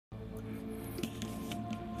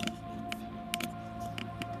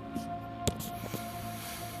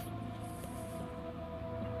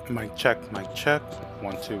Mic check, mic check.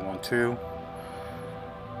 1 2 1 2.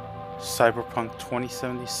 Cyberpunk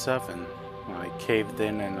 2077. I caved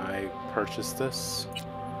in and I purchased this,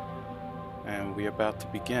 and we're about to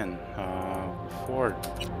begin. Before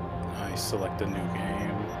I select a new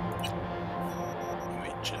game, let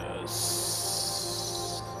me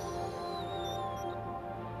just.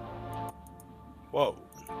 Whoa,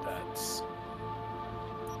 that's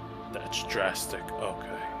drastic.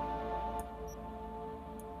 Okay.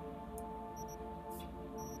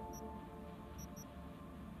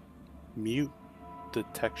 Mute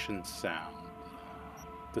detection sound.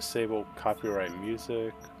 Disable copyright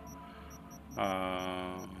music.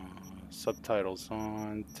 Subtitles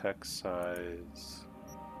on. Text size.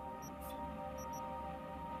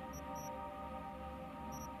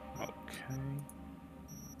 Okay.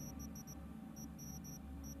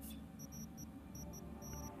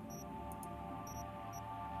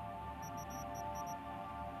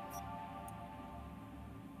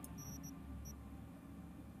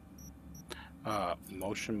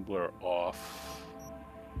 Motion blur off.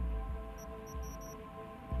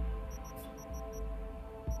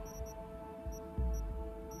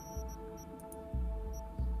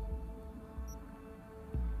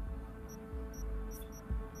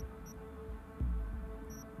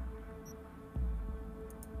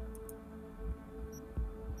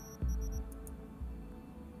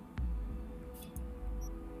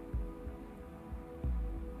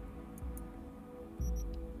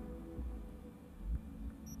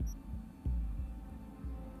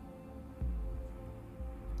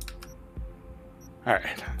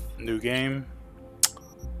 Alright, new game.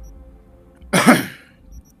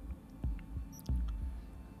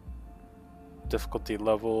 Difficulty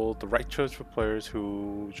level, the right choice for players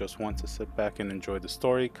who just want to sit back and enjoy the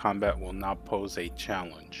story. Combat will not pose a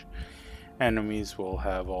challenge. Enemies will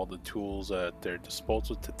have all the tools at their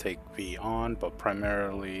disposal to take V on, but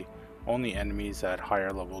primarily only enemies at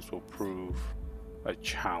higher levels will prove a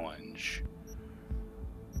challenge.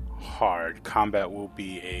 Hard. Combat will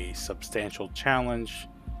be a substantial challenge.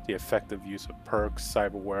 The effective use of perks,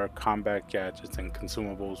 cyberware, combat gadgets, and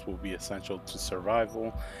consumables will be essential to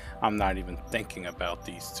survival. I'm not even thinking about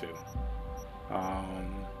these two.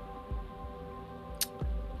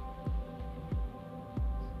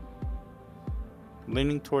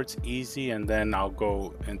 Leaning towards easy, and then I'll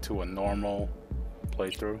go into a normal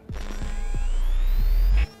playthrough.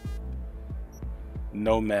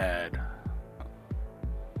 Nomad.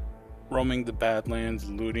 Roaming the Badlands,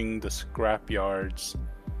 looting the scrap yards,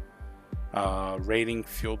 raiding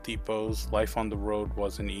fuel depots. Life on the road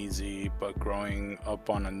wasn't easy, but growing up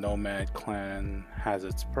on a nomad clan has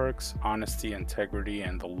its perks: honesty, integrity,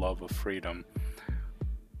 and the love of freedom.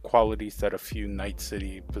 Qualities that a few Night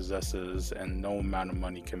City possesses and no amount of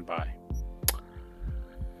money can buy.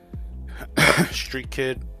 Street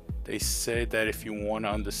Kid. They say that if you want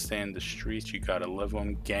to understand the streets, you gotta live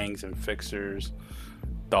them. Gangs and fixers,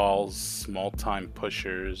 dolls, small-time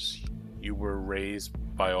pushers, you were raised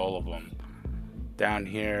by all of them. Down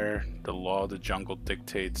here, the law of the jungle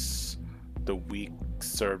dictates the weak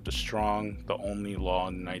serve the strong, the only law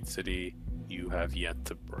in Night City you have yet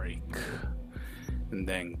to break. And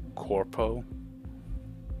then Corpo.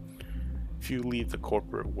 Few leave the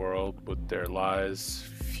corporate world with their lies,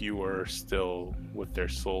 fewer still with their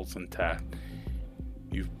souls intact.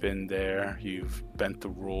 You've been there, you've bent the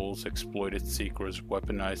rules, exploited secrets,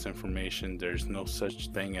 weaponized information. There's no such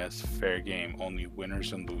thing as fair game, only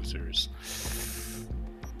winners and losers.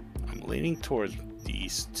 I'm leaning towards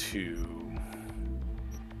these two.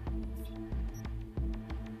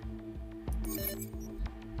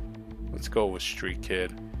 Let's go with Street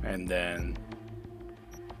Kid, and then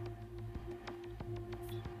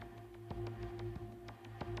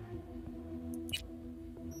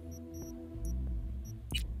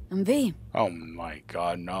I'm V. oh my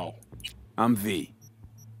god, no. I'm V.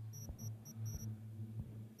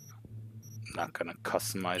 I'm not gonna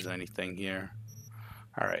customize anything here.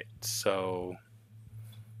 Alright, so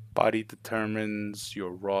body determines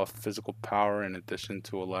your raw physical power in addition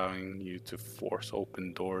to allowing you to force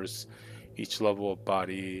open doors. Each level of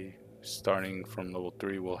body starting from level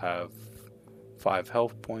 3 will have 5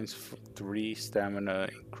 health points, 3 stamina,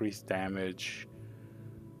 increased damage,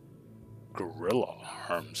 gorilla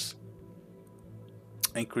arms,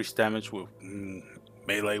 increased damage with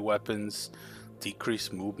melee weapons,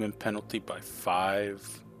 decreased movement penalty by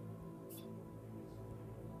 5,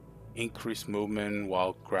 increased movement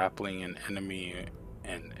while grappling an enemy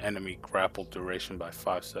and enemy grapple duration by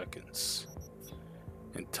 5 seconds,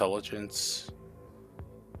 intelligence,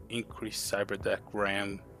 increased cyberdeck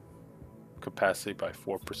RAM capacity by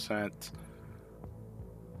 4%,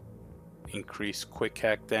 increase quick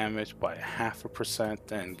hack damage by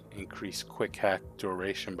 0.5% and increase quick hack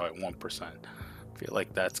duration by 1%. I feel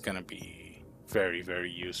like that's gonna be very,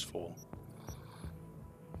 very useful.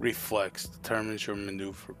 Reflex determines your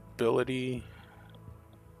maneuverability.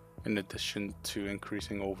 In addition to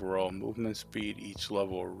increasing overall movement speed, each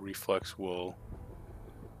level of reflex will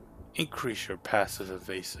increase your passive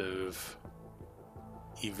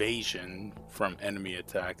evasion from enemy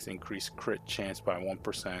attacks, increase crit chance by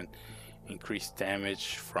 1%, increase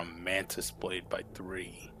damage from Mantis Blade by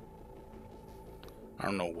 3. I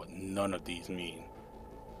don't know what none of these mean.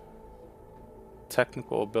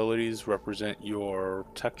 Technical abilities represent your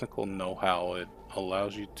technical know-how. It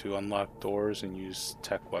allows you to unlock doors and use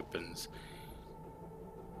tech weapons.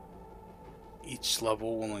 Each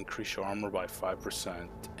level will increase your armor by 5%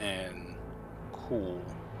 and cool.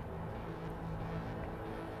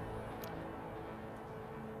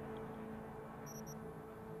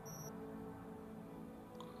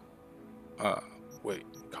 Wait,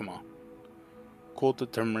 come on. Cool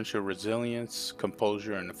determines your resilience,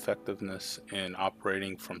 composure, and effectiveness in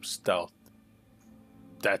operating from stealth.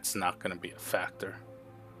 That's not going to be a factor.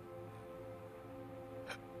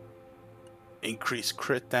 Increase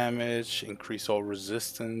crit damage, increase all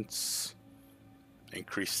resistance,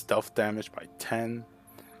 increase stealth damage by 10,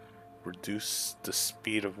 reduce the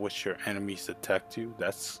speed of which your enemies detect you.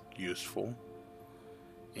 That's useful.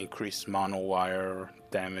 Increase monowire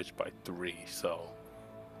damage by 3, so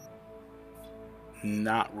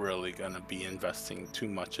not really gonna be investing too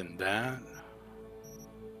much in that.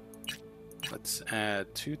 Let's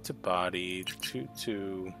add 2 to body, 2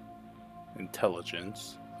 to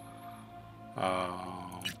intelligence,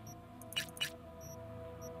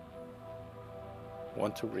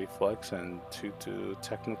 1 to reflex, and 2 to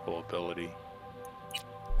technical ability.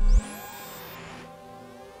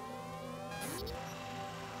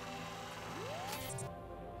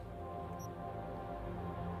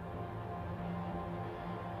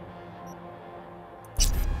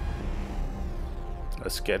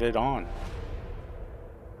 Let's get it on.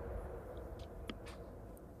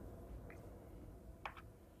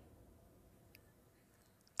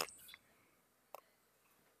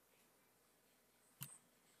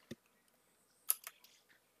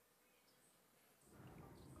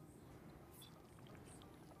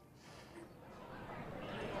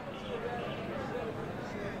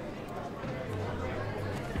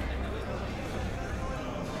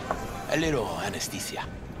 A little anesthesia.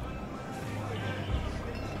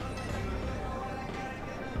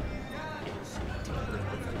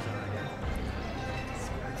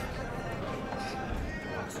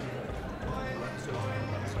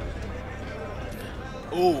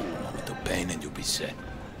 Oh, with the pain and you'll be set.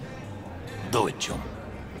 Do it, chum.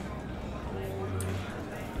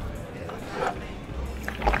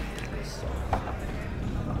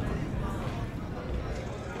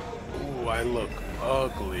 Ooh, I look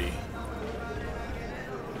ugly.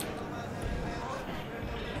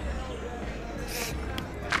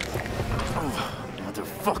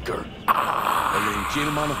 Motherfucker. Everything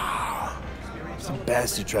chill, mano? Some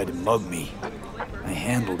bastard tried to mug me. I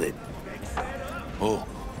handled it. Oh,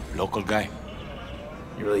 local guy?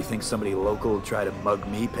 You really think somebody local will try to mug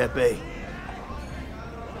me, Pepe?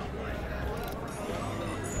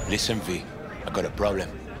 Listen, V, I got a problem.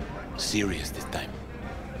 Serious this time.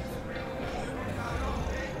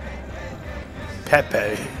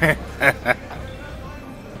 Pepe.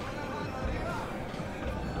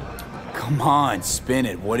 Come on, spin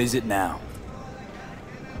it. What is it now?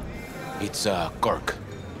 It's, Kirk.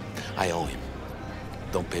 I owe him.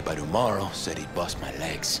 Don't pay by tomorrow, said he'd bust my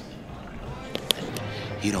legs.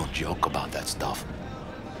 He don't joke about that stuff.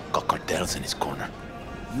 Got cartels in his corner.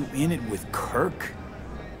 You in it with Kirk?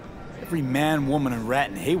 Every man, woman, and rat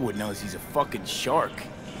in Haywood knows he's a fucking shark.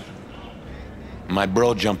 My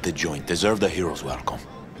bro jumped the joint. Deserved a hero's welcome.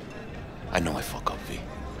 I know I fuck up, V.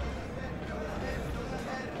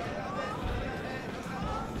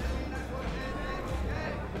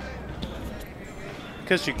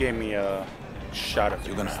 Because you gave me a shot of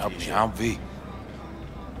You're gonna help me out, V?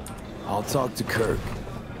 I'll talk to Kirk,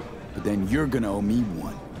 but then you're gonna owe me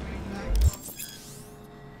one.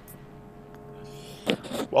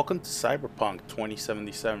 Welcome to Cyberpunk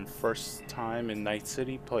 2077. First time in Night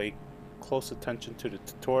City. Pay close attention to the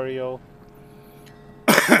tutorial.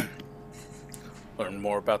 Learn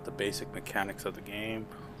more about the basic mechanics of the game.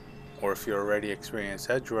 Or if you're already experienced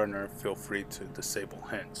edge runner, feel free to disable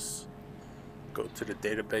hints. Go to the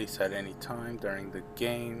database at any time during the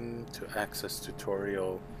game to access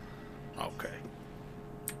tutorial. Okay.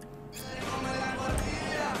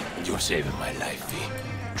 You're saving my life, V.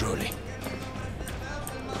 Truly.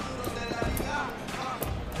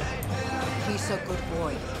 He's a good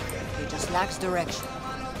boy. He just lacks direction.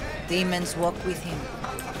 Demons walk with him.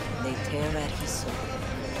 They tear at his soul.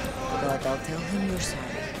 But I'll tell him you're sorry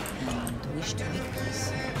and wish to make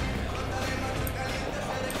peace.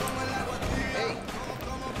 Hey,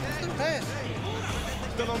 still pass.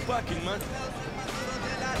 Still unpacking, man.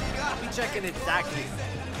 We checking exactly.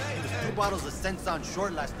 He was 2 bottles of Sense on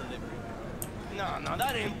short last delivery. No,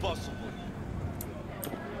 that ain't possible.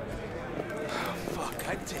 Fuck,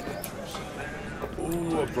 I'd take a trip somewhere.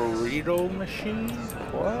 Ooh, a burrito machine?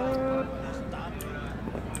 What?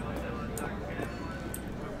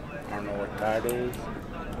 I don't know what that is.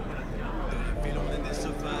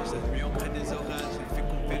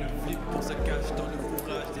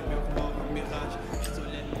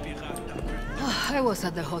 I was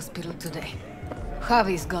at the hospital today.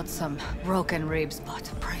 Javi's got some broken ribs,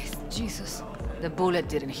 but praise Jesus, the bullet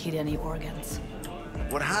didn't hit any organs.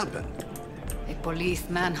 What happened? A police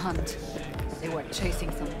manhunt. They were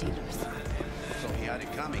chasing some dealers. So he had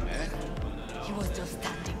it coming, eh? He was just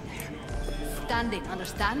standing there. Standing,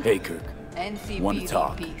 understand? Hey, Kirk. Wanna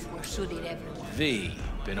talk? NCPDPs were shooting everyone. V,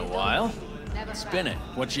 been a while? Spin it.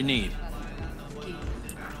 What you need?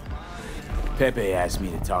 Pepe asked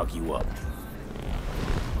me to talk you up.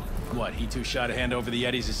 What, he too shy to hand over the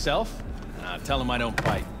Yetis himself? Tell him I don't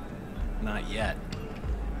bite. Not yet.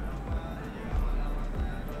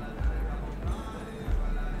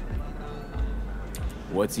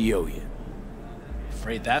 What's he owe you?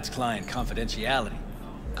 Afraid that's client confidentiality.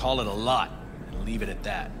 Call it a lot, and leave it at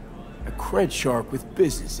that. A cred shark with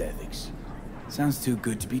business ethics. Sounds too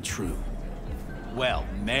good to be true. Well,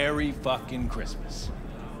 Merry fucking Christmas.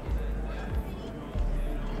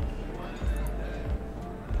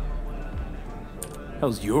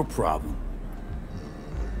 Hell's your problem?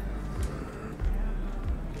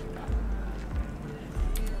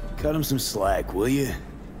 Cut him some slack, will you?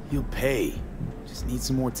 He'll pay. Just need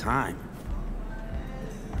some more time.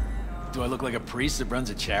 Do I look like a priest that runs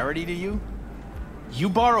a charity to you? You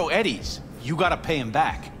borrow Eddie's, you gotta pay him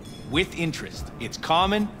back. With interest. It's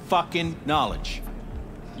common fucking knowledge.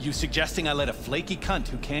 You suggesting I let a flaky cunt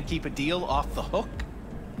who can't keep a deal off the hook?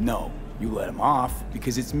 No, you let him off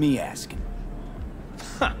because it's me asking.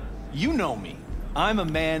 Huh, you know me. I'm a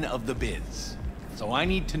man of the biz. So I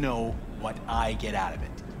need to know what I get out of it.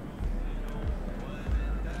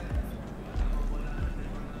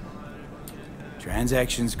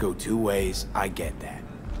 Transactions go 2 ways, I get that.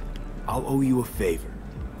 I'll owe you a favor.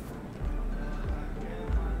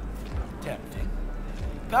 Tempting.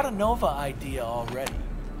 Got a Nova idea already.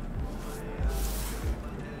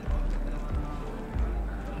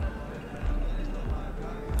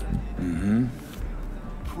 Mm-hmm.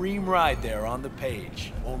 Preem ride there on the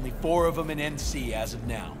page. Only 4 of them in NC as of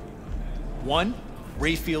now. 1,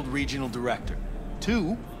 Rayfield Regional Director.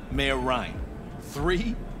 2, Mayor Ryan.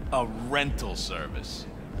 3, a rental service.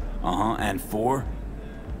 Uh-huh, and 4?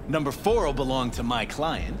 Number 4 will belong to my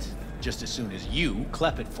client, just as soon as you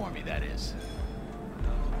clep it for me, that is.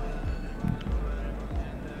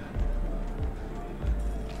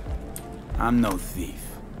 I'm no thief.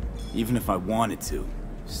 Even if I wanted to.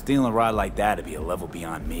 Stealing a ride like that would be a level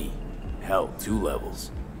beyond me. Hell, 2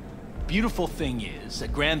 levels. Beautiful thing is, a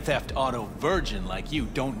Grand Theft Auto virgin like you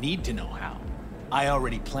don't need to know how. I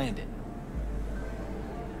already planned it.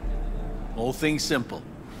 Whole thing's simple.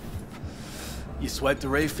 You swipe the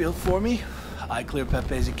Rayfield for me, I clear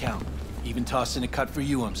Pepe's account. Even toss in a cut for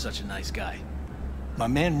you, I'm such a nice guy. My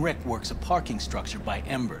man Rick works a parking structure by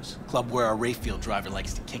Embers, club where our Rayfield driver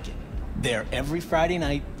likes to kick it. There every Friday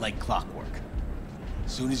night, like clockwork.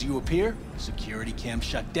 Soon as you appear, security cam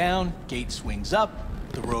shut down, gate swings up,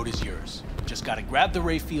 the road is yours. Just gotta grab the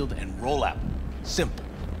Rayfield and roll out. Simple.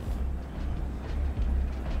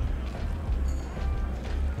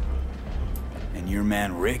 And your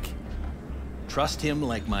man Rick? Trust him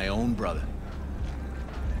like my own brother.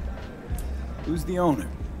 Who's the owner?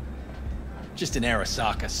 Just an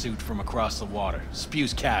Arasaka suit from across the water.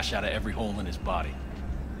 Spews cash out of every hole in his body.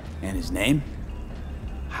 And his name?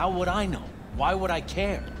 How would I know? Why would I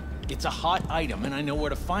care? It's a hot item and I know where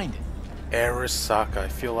to find it. Arasaka, I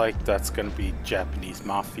feel like that's gonna be Japanese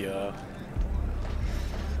mafia.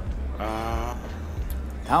 How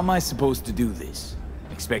am I supposed to do this?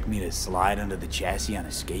 Expect me to slide under the chassis on a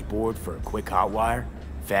skateboard for a quick hot wire?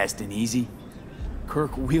 Fast and easy?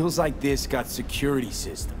 Kirk, wheels like this got security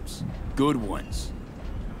systems. Good ones.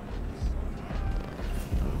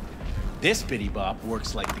 This bitty bop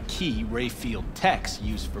works like the key Rayfield techs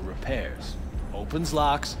use for repairs. Opens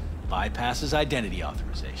locks, bypasses identity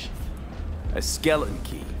authorization. A skeleton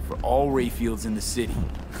key for all Rayfields in the city.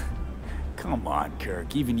 Come on,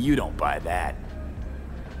 Kirk, even you don't buy that.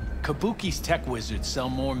 Kabuki's tech wizards sell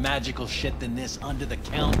more magical shit than this under the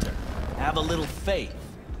counter. Have a little faith.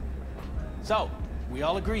 So, we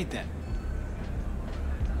all agreed then.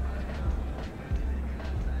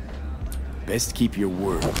 Best keep your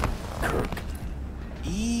word, Kirk.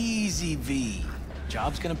 Easy, V.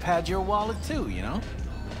 Job's gonna pad your wallet too, you know?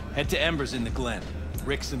 Head to Ember's in the Glen.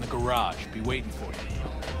 Rick's in the garage. Be waiting for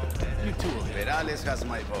you. You two will hit. Perales has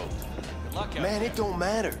my vote. Good luck out Man, there. it don't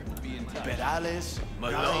matter. Be in touch. Perales,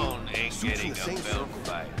 Malone Ryan, ain't suits in getting the a same belt circle.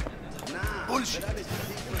 fight. Nah, Bullshit.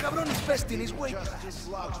 Cabrón is best in his weight.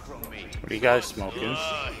 What are you guys smoking?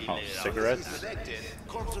 Oh, cigarettes?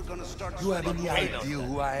 You have any idea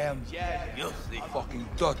who I am? You'll see. Fucking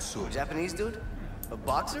Dotsu. Japanese dude? A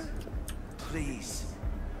boxer? Please.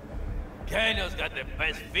 Daniel's got the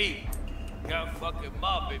best feet. Can't fuck him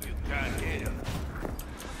up if you can't hit him.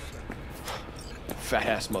 Fat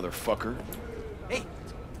ass motherfucker. Hey,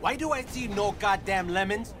 why do I see no goddamn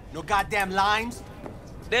lemons? No goddamn limes?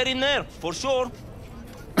 They're in there, for sure.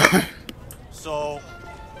 So,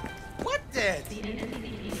 what then?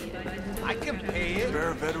 I can pay it.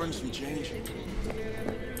 Spare veterans some change.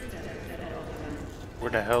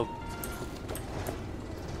 Where the hell?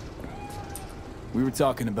 We were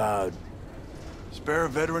talking about... Spare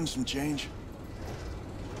veterans some change.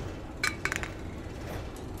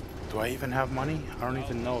 Do I even have money? I don't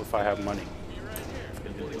even know if I have money.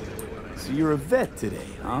 So you're a vet today,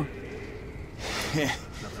 huh?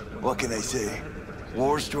 What can I say?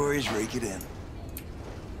 War stories rake it in.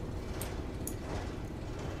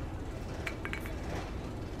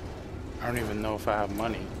 I don't even know if I have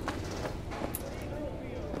money.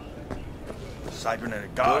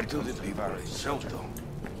 Cybernetic guard to the people.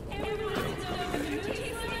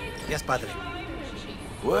 Yes, padre.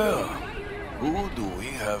 Well, who do we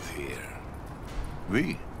have here?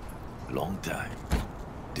 We? Long time.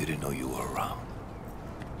 Didn't know you were around.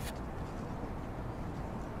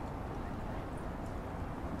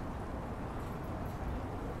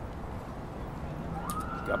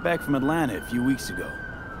 Got back from Atlanta a few weeks ago.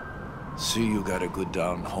 See you got a good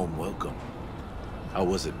down-home welcome. How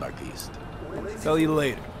was it back east? Tell you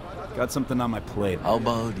later. Got something on my plate. How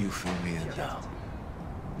about you fill me in down?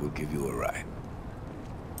 We'll give you a ride.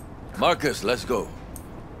 Marcus, let's go.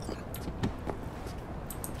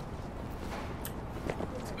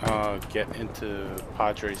 Get into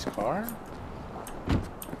Padre's car?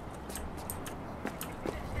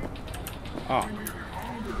 Oh.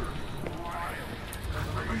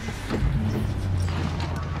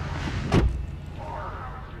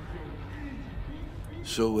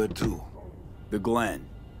 So where to? The Glen.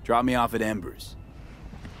 Drop me off at Ember's.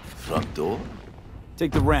 Front door?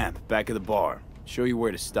 Take the ramp, back of the bar. Show you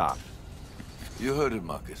where to stop. You heard it,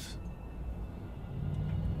 Marcus.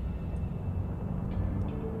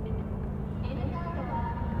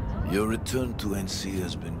 Your return to NC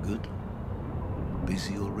has been good?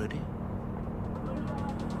 Busy already?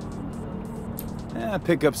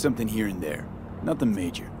 Pick up something here and there. Nothing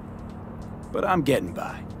major. But I'm getting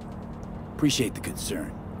by. Appreciate the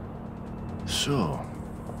concern. So,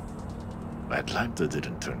 Atlanta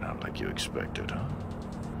didn't turn out like you expected, huh?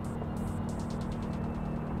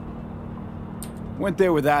 Went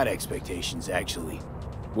there without expectations, actually.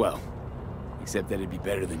 Well, except that it'd be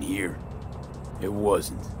better than here. It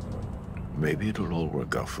wasn't. Maybe it'll all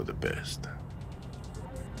work out for the best.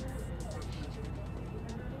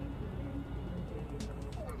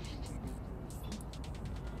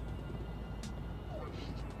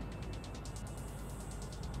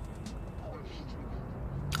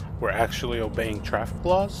 We're actually obeying traffic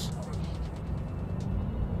laws?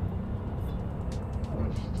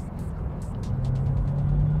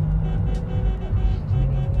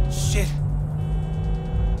 Shit.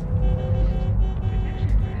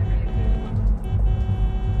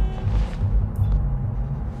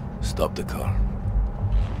 Stop the car.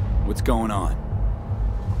 What's going on?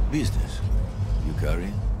 Business. You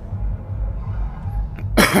carrying?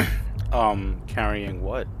 Carrying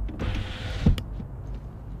what?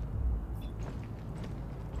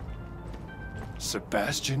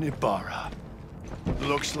 Sebastian Ibarra.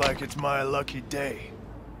 Looks like it's my lucky day.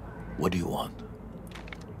 What do you want?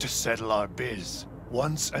 To settle our biz,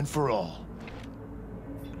 once and for all.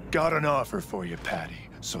 Got an offer for you, Patty,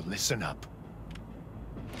 so listen up.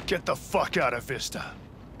 Get the fuck out of Vista.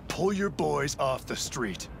 Pull your boys off the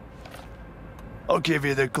street. I'll give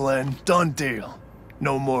you the Glen, done deal.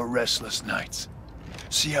 No more restless nights.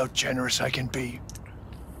 See how generous I can be?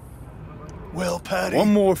 Well, Patty...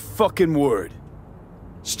 One more fucking word.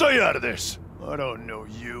 Stay out of this! I don't know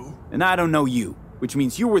you. And I don't know you, which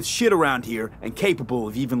means you're worth shit around here and capable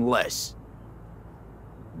of even less.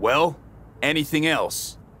 Well, anything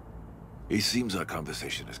else? It seems our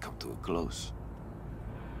conversation has come to a close.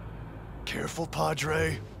 Careful,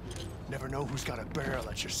 Padre. Never know who's got a barrel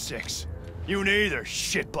at your 6. You neither,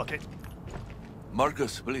 shit bucket.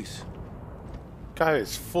 Marcus, please. Guy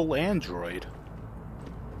is full android.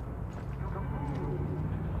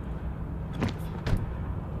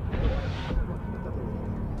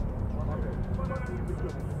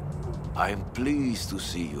 I am pleased to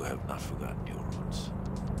see you have not forgotten your roots.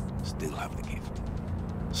 Still have the gift.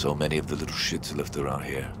 So many of the little shits left around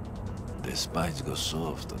here. Their spines go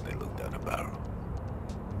soft when they look down a barrel.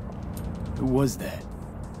 Who was that?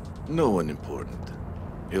 No one important.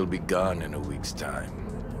 He'll be gone in a week's time.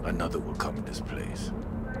 Another will come in his place.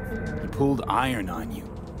 He pulled iron on you.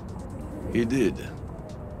 He did.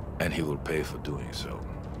 And he will pay for doing so.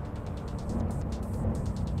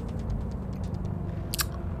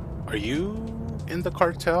 Are you in the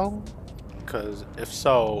cartel? Because if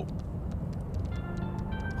so...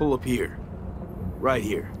 Pull up here. Right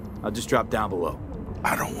here. I'll just drop down below.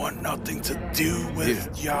 I don't want nothing to do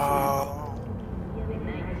with y'all.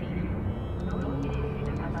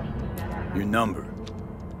 Your number.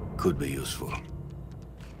 Could be useful.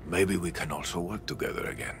 Maybe we can also work together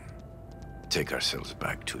again. Take ourselves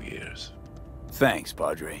back 2 years. Thanks,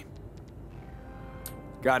 Padre.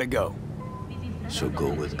 Gotta go. So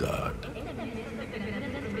go with God.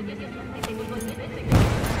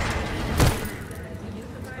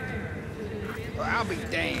 Well, I'll be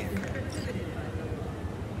damned.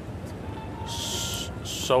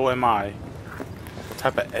 So am I. What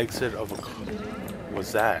type of exit of a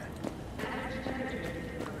was that?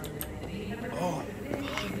 Oh,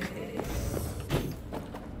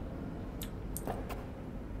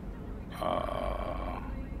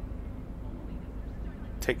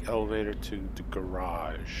 Take elevator to the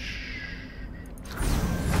garage.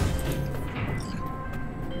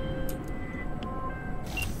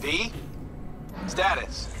 V?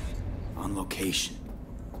 Status? On location.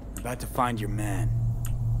 About to find your man.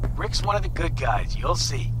 Rick's one of the good guys, you'll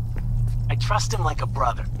see. I trust him like a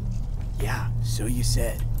brother. Yeah, so you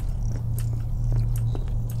said.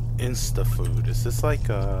 Insta food. Is this like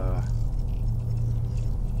a...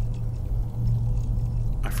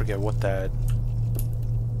 I forget what that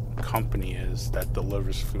company is that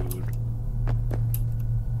delivers food.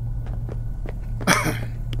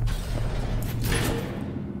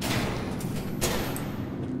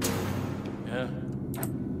 Yeah?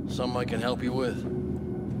 Something I can help you with?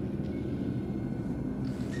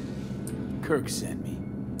 Kirk sent me.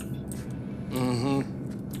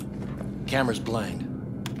 Mm-hmm. Camera's blind.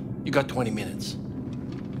 You got 20 minutes.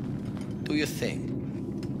 Do your thing.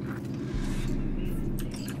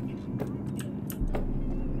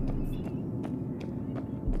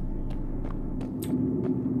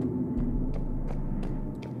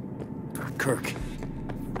 Kirk,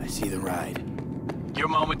 I see the ride. Your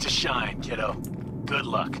moment to shine, kiddo. Good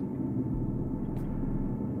luck.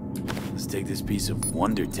 Let's take this piece of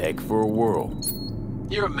wonder tech for a whirl.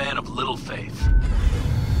 You're a man of little faith.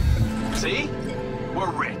 See? We're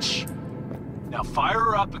rich. Now fire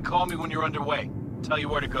her up and call me when you're underway. Tell you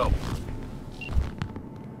where to go.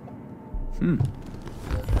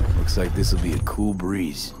 Looks like this will be a cool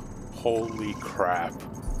breeze. Holy crap.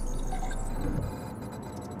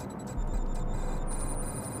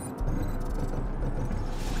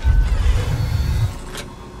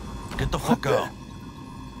 Get the fuck out.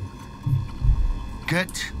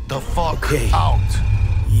 Get the fuck Okay. out.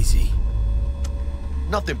 Easy.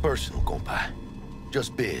 Nothing personal, compa.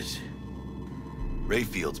 Just biz.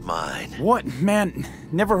 Rayfield's mine. What? Man,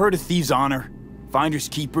 never heard of thieves' honor? Finders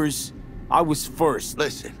keepers? I was first.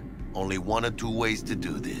 Listen, only one or two ways to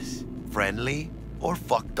do this. Friendly or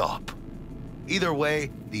fucked up. Either way,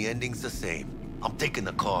 the ending's the same. I'm taking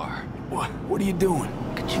the car. What are you doing?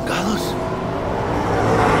 ¿Qué chingados?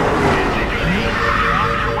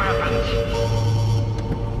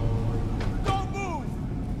 Don't move!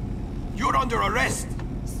 You're under arrest!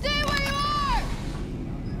 Stay where you are!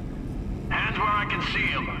 Hands where I can see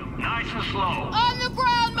him. Nice and slow. On the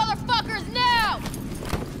ground, motherfuckers, now!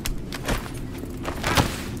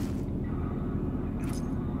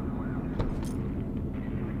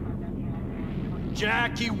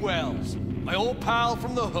 Jackie Wells, my old pal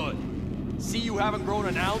from the hood. See you haven't grown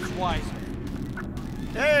an ounce wiser.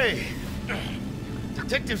 Hey!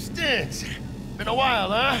 Detective Stintz. Been a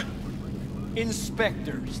while, huh?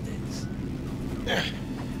 Inspector Stintz.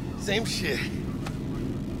 Same shit.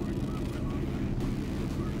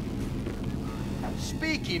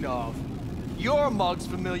 Speaking of, your mug's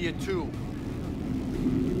familiar too.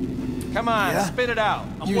 Come on, Yeah? spit it out.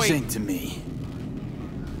 I'm You waiting. sing to me.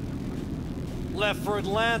 Left for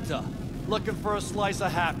Atlanta, looking for a slice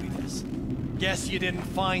of happiness. Guess you didn't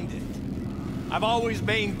find it. I've always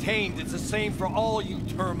maintained it's the same for all you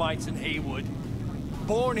termites in Haywood.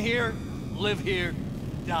 Born here, live here,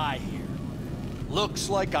 die here. Looks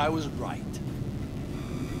like I was right.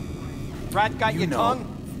 Rat got your tongue?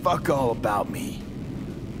 Fuck all about me.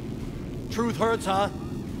 Truth hurts, huh?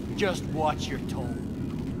 Just watch your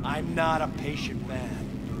tone. I'm not a patient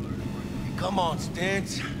man. Come on,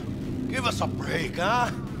 Stance. Give us a break,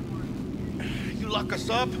 huh? You lock us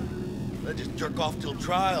up, let's just jerk off till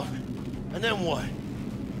trial. And then what?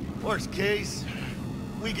 Worst case,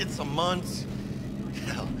 we get some months.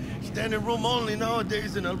 Hell, standing room only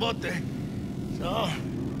nowadays in El Bote. So,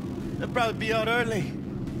 they'll probably be out early.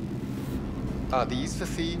 Are these the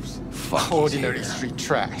thieves? Fuck Ordinary yeah. street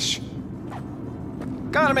trash.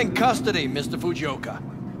 Got him in custody, Mr. Fujioka.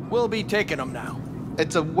 We'll be taking him now.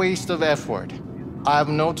 It's a waste of effort. I have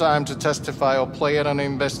no time to testify or play at an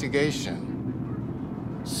investigation.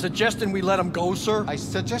 Suggesting we let him go, sir? I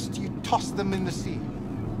suggest you toss them in the sea.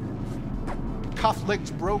 Cuff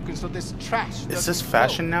legs broken, so this trash Is this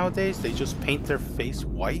fashion nowadays? They just paint their face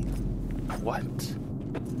white? What?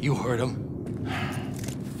 You heard him.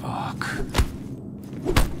 Fuck.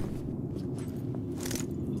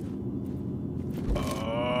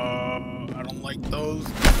 I don't like those.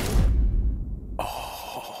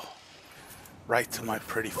 Oh, right to my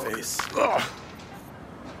pretty face. Ugh.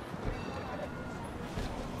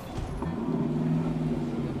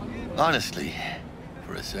 Honestly,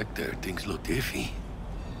 for a sec there, things looked iffy.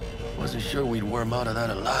 Wasn't sure we'd worm out of that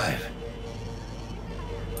alive.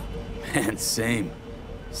 Man, same.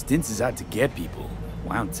 Stintz is out to get people.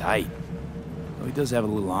 Wound tight. Though he does have a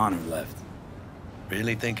little honor left.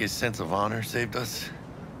 Really think his sense of honor saved us?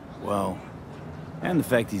 Well, and the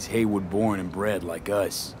fact he's Haywood born and bred like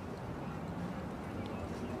us.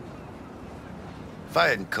 If I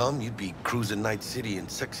hadn't come, you'd be cruising Night City in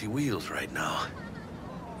sexy wheels right now.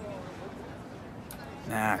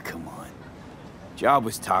 Nah, come on. Job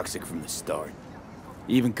was toxic from the start.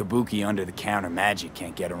 Even Kabuki under-the-counter magic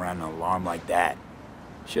can't get around an alarm like that.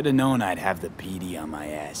 Should've known I'd have the PD on my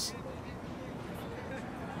ass.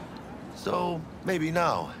 So, maybe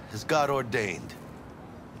now, as God ordained.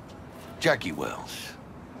 Jackie Wells.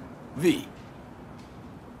 V.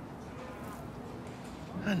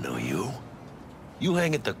 I know you. You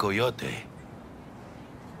hang at the Coyote.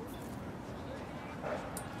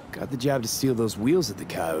 Got the job to steal those wheels at the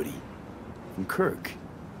Coyote. From Kirk.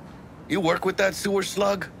 You work with that sewer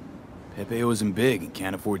slug? Pepe owes him big and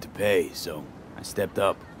can't afford to pay, so I stepped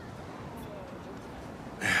up.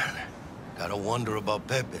 Man, gotta wonder about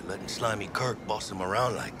Pepe letting slimy Kirk boss him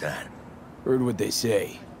around like that. Heard what they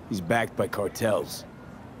say. He's backed by cartels.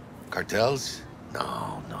 Cartels?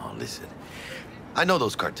 No, listen. I know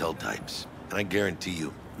those cartel types, and I guarantee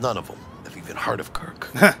you, none of them have even heard of Kirk.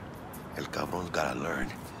 El cabron's gotta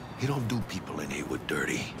learn. He don't do people in Haywood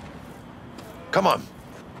dirty. Come on,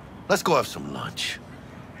 let's go have some lunch.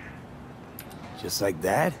 Just like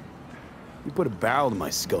that? You put a barrel to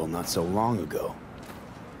my skull not so long ago.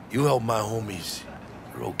 You help my homies,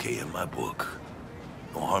 you're okay in my book.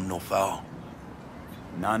 No harm, no foul.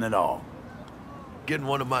 None at all. Getting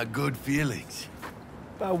one of my good feelings.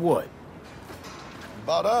 About what?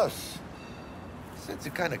 About us. Sense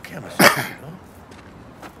of kind of chemistry, you know?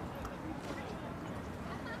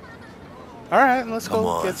 All right, let's Come go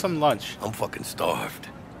on. get some lunch. I'm fucking starved.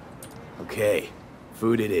 Okay,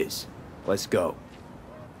 food it is. Let's go.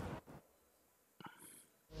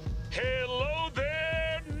 Hello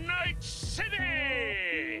there, Night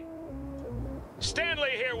City! Stanley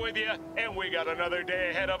here with you, and we got another day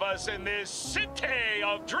ahead of us in this city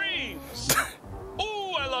of dreams.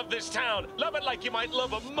 Ooh, I love this town. Love it like you might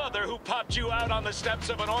love a mother who popped you out on the steps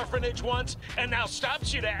of an orphanage once and now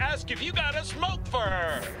stops you to ask if you got a smoke for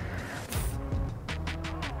her.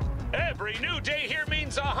 Every new day here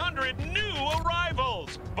means 100 new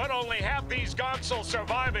arrivals, but only half these gonks will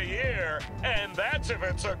survive a year, and that's if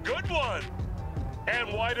it's a good one.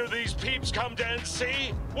 And why do these peeps come to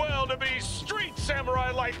NC? Well, to be street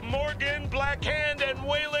samurai like Morgan, Blackhand, and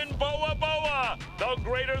Waylon Boa Boa. The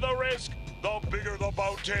greater the risk, the bigger the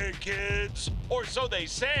bounty, kids. Or so they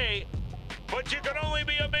say. But you can only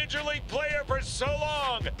be a Major League player for so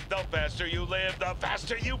long. The faster you live, the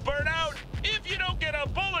faster you burn out. If you don't get a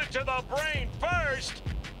bullet to the brain first.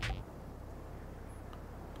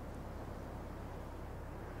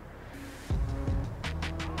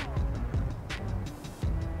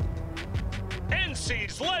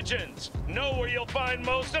 NC's legends. Know where you'll find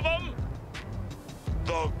most of them?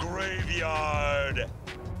 The graveyard.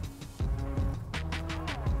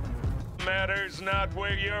 Matters not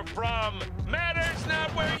where you're from. Matters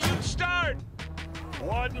not where you start.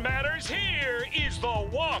 What matters here is the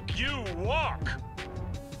walk you walk.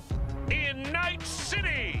 In Night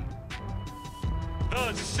City,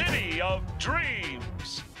 the city of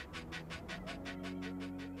dreams.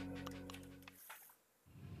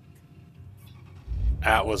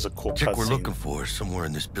 That was a cool Chick we're cutscene. looking for is somewhere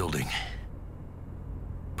in this building.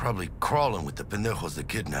 Probably crawling with the pendejos that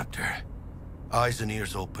kidnapped her. Eyes and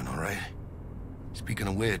ears open, all right? Speaking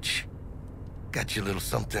of which, got you a little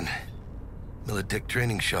something. Militech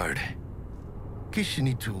training shard. In case you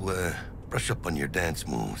need to, brush up on your dance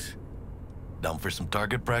moves. Down for some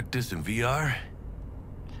target practice in VR?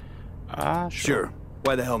 Sure.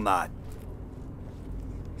 Why the hell not?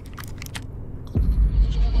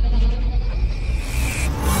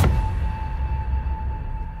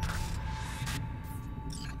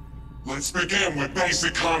 Let's begin with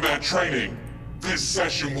basic combat training. This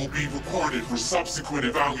session will be recorded for subsequent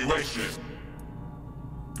evaluation.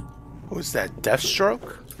 What was that,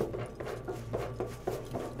 Deathstroke?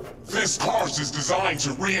 This course is designed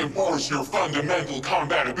to reinforce your fundamental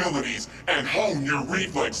combat abilities and hone your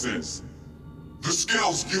reflexes. The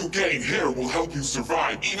skills you gain here will help you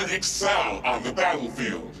survive, even excel on the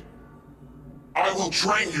battlefield. I will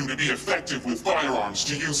train you to be effective with firearms,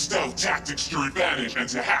 to use stealth tactics to your advantage, and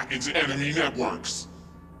to hack into enemy networks.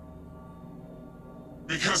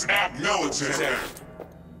 Because at Militech...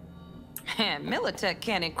 Militech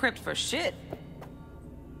can't encrypt for shit.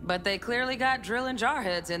 But they clearly got drill and jar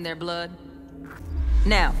heads in their blood.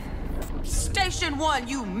 Now, Station 1,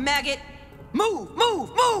 you maggot! Move, move,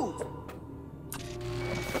 move!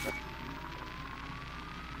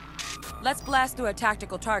 Let's blast through a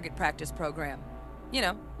tactical target practice program. You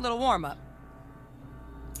know, a little warm-up.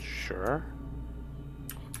 Sure.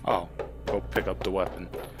 Oh, go pick up the weapon.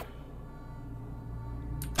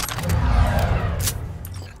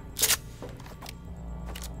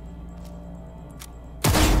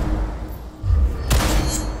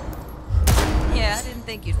 Yeah, I didn't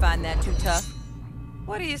think you'd find that too tough.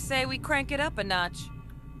 What do you say we crank it up a notch?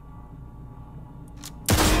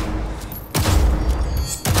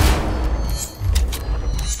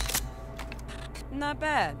 Not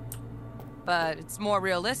bad. But it's more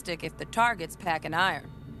realistic if the target's packing iron.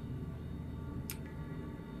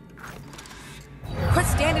 Quit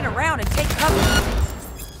standing around and take cover!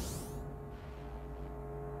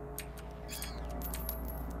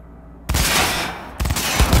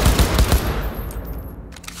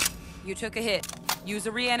 You took a hit. Use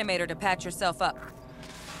a reanimator to patch yourself up.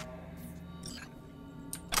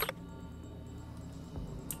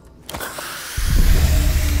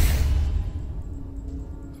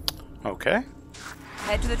 Okay.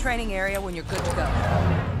 Head to the training area when you're good to go.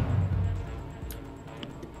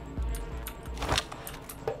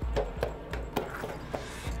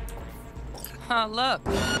 Oh, look.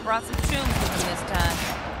 Brought some chooms with me this time.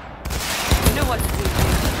 You know what to do,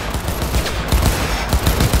 dude.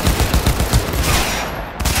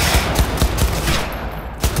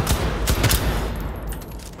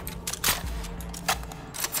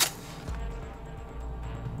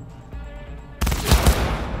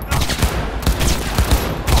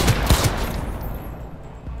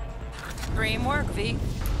 3 work, V.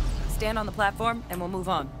 Stand on the platform and we'll move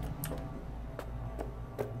on.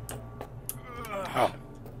 Oh.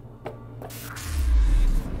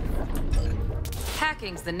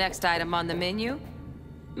 Hacking's the next item on the menu.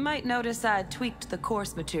 Might notice I tweaked the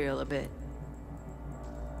course material a bit.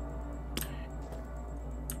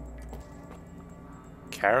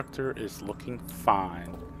 Character is looking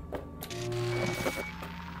fine.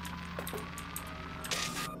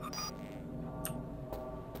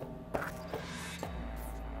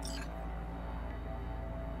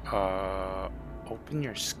 Open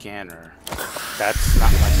your scanner. That's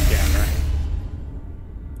not my scanner.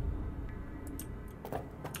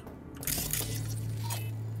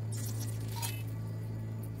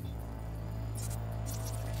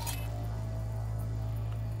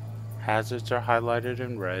 Hazards are highlighted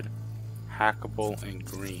in red, hackable in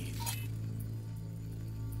green.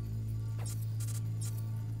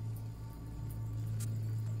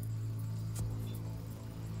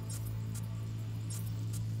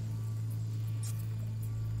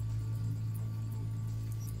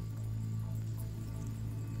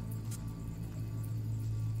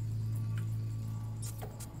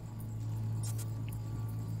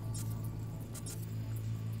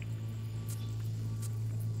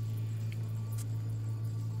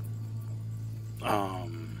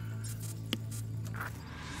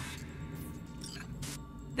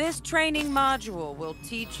 This training module will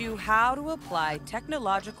teach you how to apply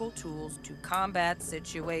technological tools to combat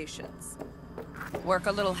situations. Work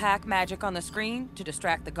a little hack magic on the screen to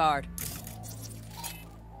distract the guard.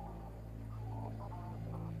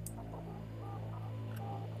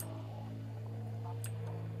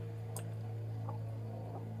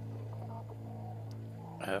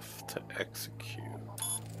 F to execute.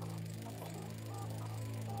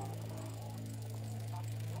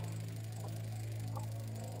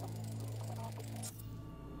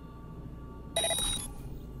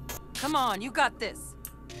 Come on, you got this.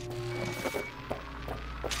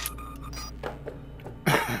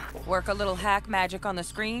 Work a little hack magic on the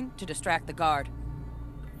screen to distract the guard.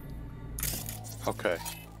 Okay.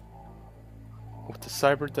 With the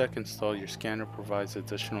cyber deck installed, your scanner provides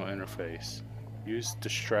additional interface. Use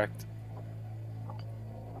distract.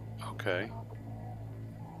 Okay.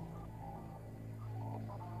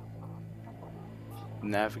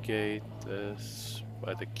 Navigate this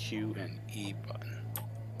by the Q and E button.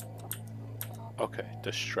 Okay,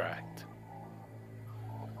 distract.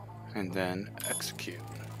 And then execute.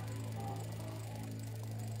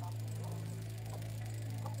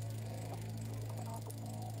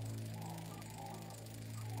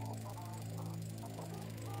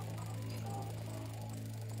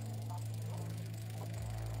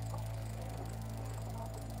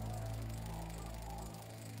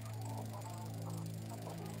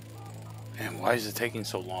 And why is it taking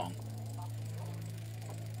so long?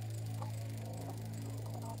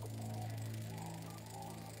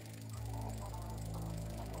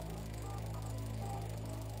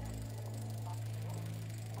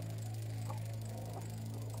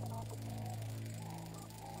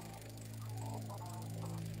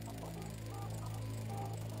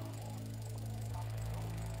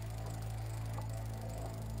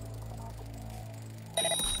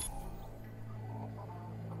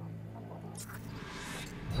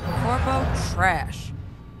 Trash.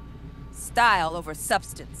 Style over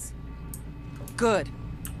substance. Good.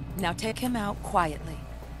 Now take him out quietly.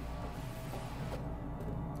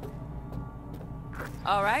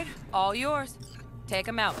 All right, all yours. Take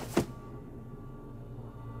him out.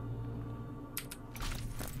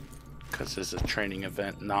 Because this is a training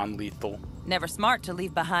event, non-lethal. Never smart to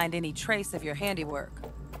leave behind any trace of your handiwork.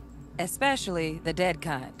 Especially the dead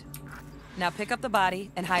kind. Now pick up the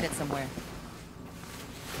body and hide it somewhere.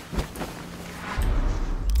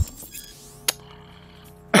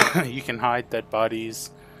 You can hide dead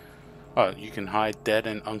bodies. You can hide dead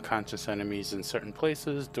and unconscious enemies in certain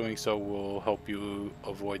places. Doing so will help you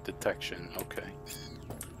avoid detection. Okay.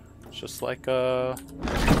 Just like a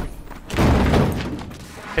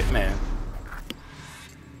hitman.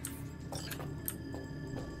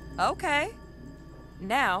 Okay.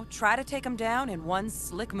 Now try to take him down in one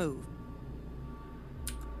slick move.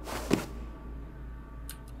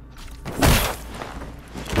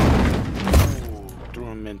 Threw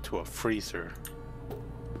him into a freezer.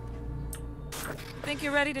 Think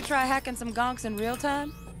you're ready to try hacking some gonks in real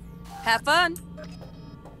time? Have fun!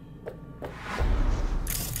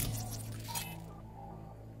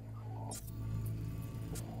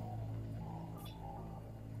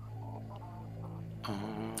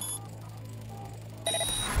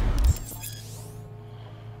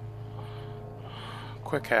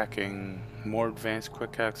 Quick hacking. More advanced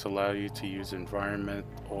quick hacks allow you to use environment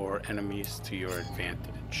or enemies to your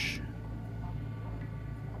advantage.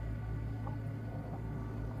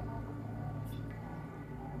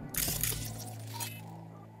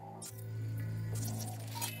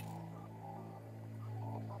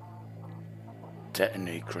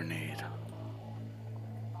 Detonate grenade.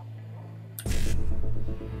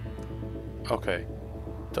 Okay.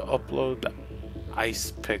 To upload the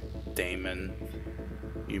ice pick daemon,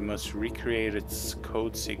 you must recreate its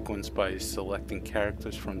code sequence by selecting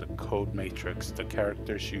characters from the code matrix. The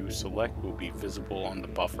characters you select will be visible on the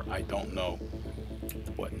buffer. I don't know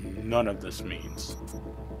what none of this means.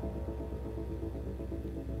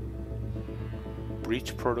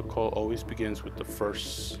 Breach protocol always begins with the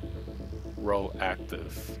first row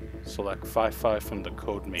active. Select 5-5 from the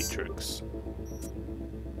code matrix.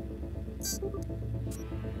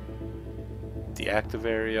 The active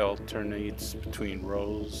area alternates between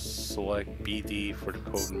rows. Select BD for the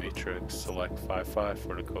code matrix. Select 5-5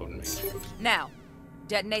 for the code matrix. Now,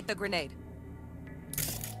 detonate the grenade.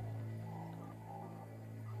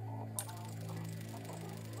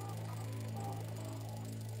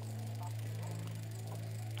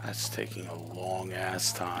 That's taking a long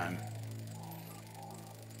ass time.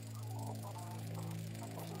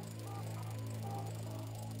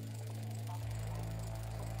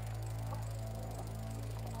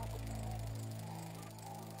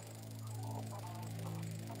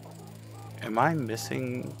 Am I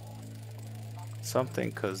missing something?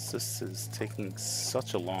 Because this is taking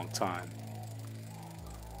such a long time.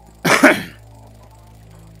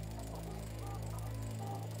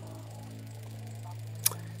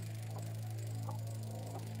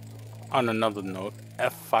 On another note,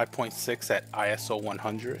 f5.6 at ISO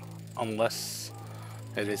 100 unless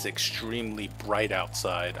it is extremely bright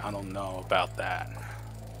outside. I don't know about that.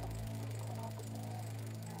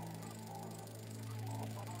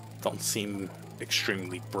 Don't seem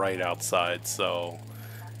extremely bright outside, so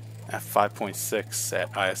f5.6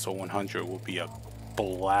 at ISO 100 will be a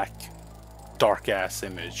black dark ass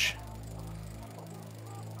image,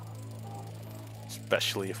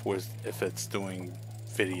 especially if it's doing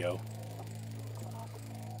video.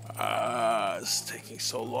 It's taking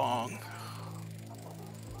so long.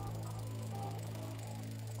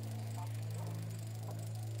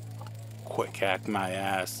 Quick hack my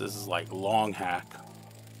ass. This is like long hack.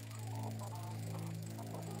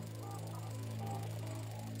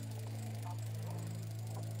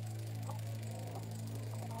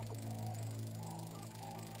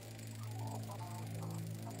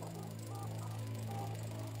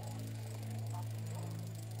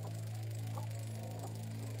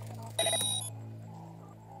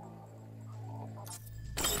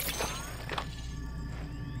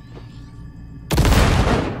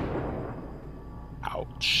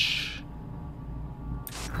 Ouch.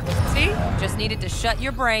 See? Just needed to shut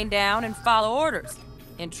your brain down and follow orders.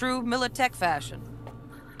 In true Militech fashion.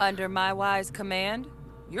 Under my wise command,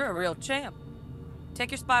 you're a real champ.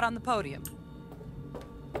 Take your spot on the podium.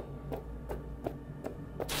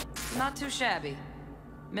 Not too shabby.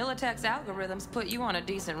 Militech's algorithms put you on a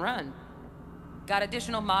decent run. Got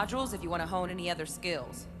additional modules if you want to hone any other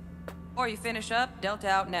skills. Or you finish up, Delta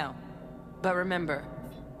out now. But remember,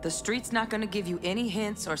 the street's not gonna give you any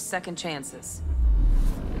hints or second chances.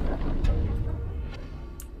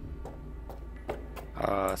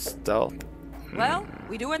 Stealth. Well,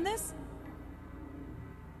 we doing this?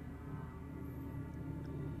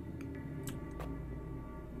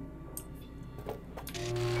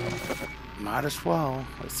 Might as well.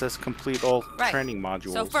 It says complete all training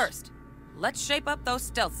modules. So first, let's shape up those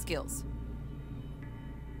stealth skills.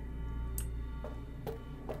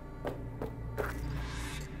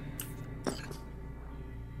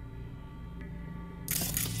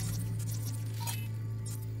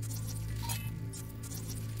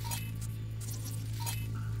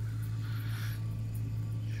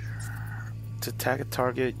 To tag a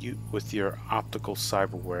target with your optical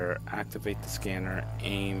cyberware, activate the scanner,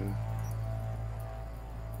 aim.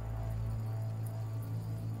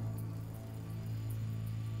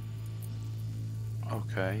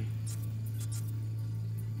 Okay.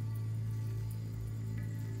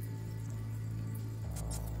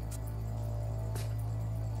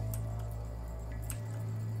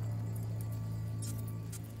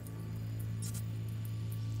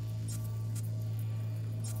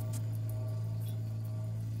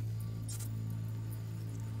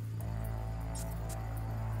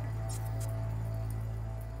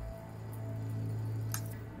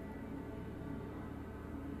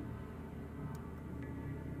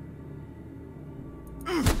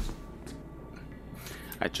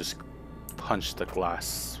 I just punched the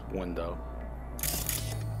glass window.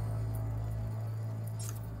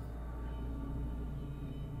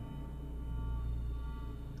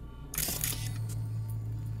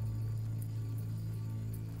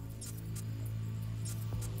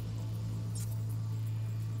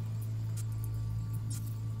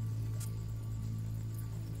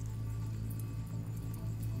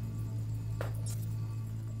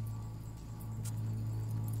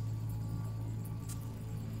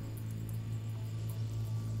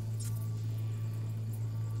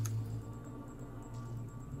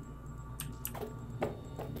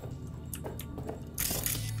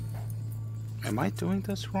 Am I doing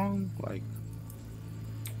this wrong? Like,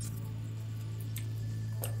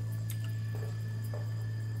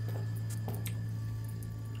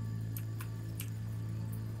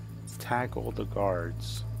 tag all the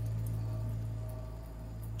guards.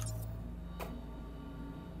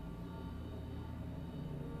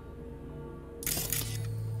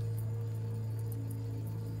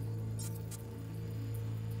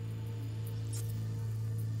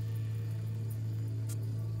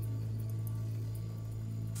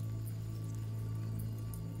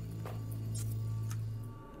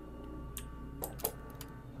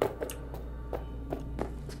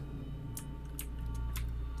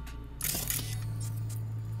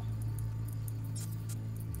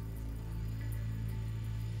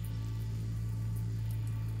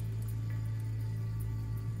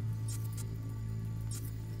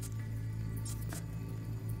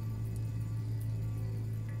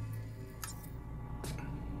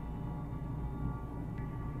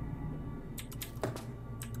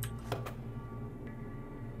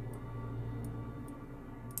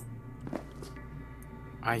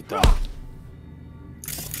 I don't.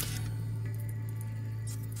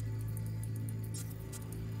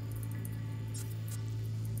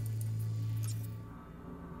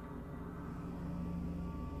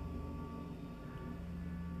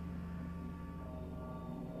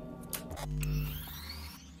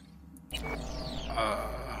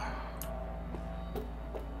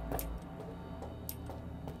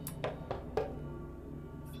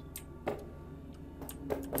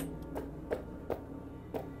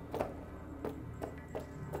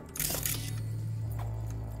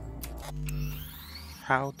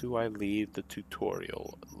 How do I leave the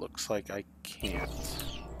tutorial? It looks like I can't.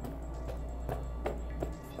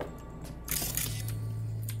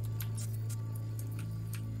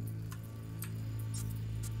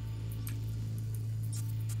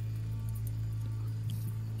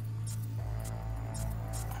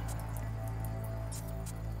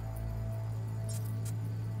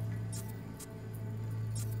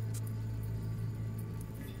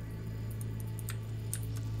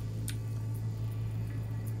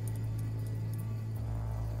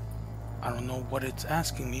 I don't know what it's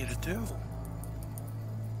asking me to do.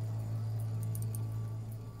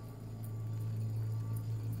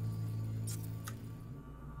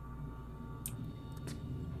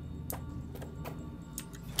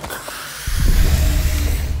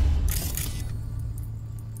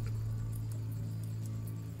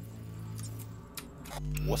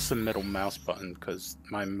 What's the middle mouse button? Because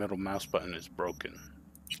my middle mouse button is broken.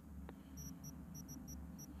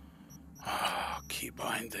 Key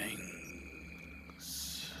bindings.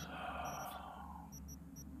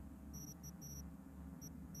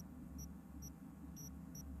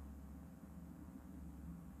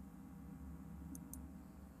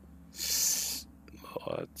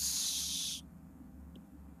 Let's...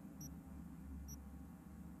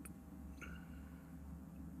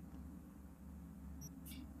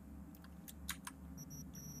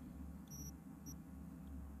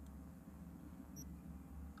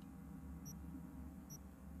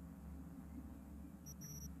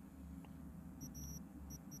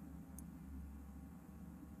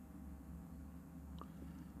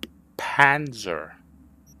 Panzer.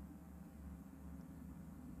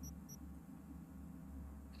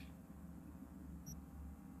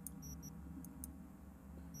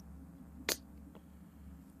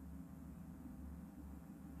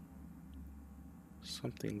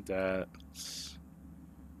 Something that's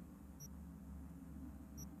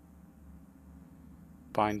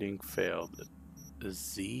binding failed.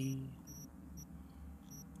 Z.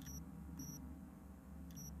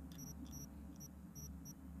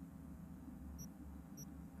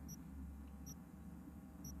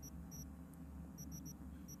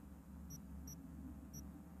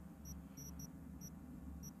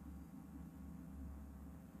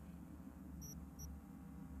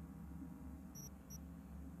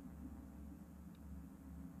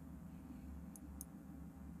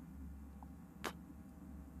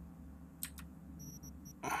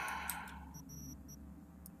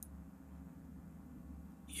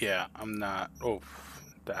 Yeah, I'm not. Oh,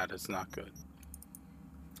 that is not good.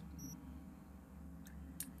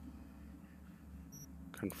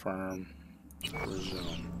 Confirm.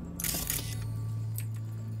 Resume.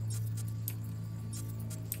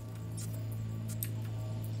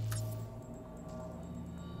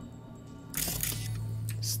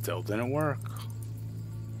 Still didn't work.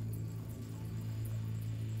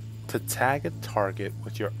 To tag a target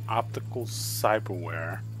with your optical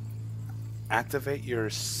cyberware, activate your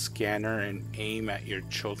scanner and aim at your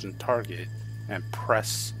chosen target and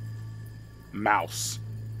press mouse.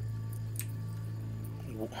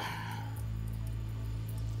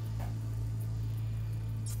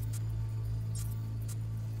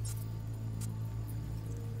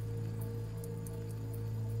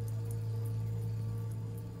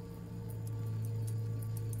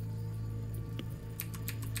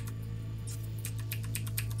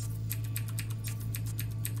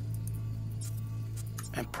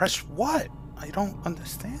 And press what? I don't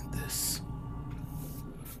understand this.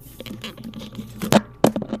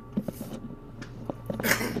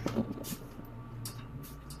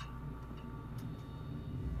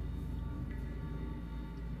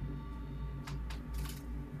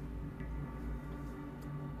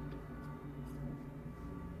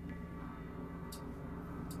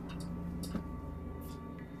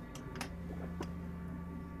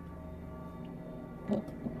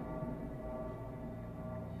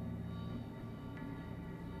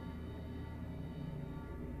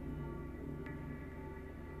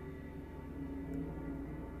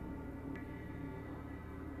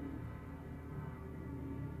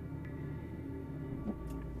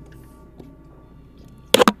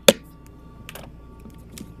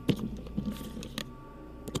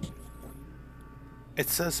 It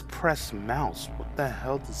says press mouse. What the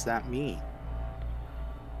hell does that mean?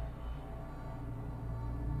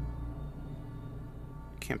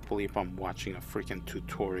 Can't believe I'm watching a freaking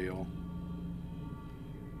tutorial.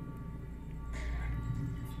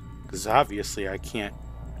 Because obviously I can't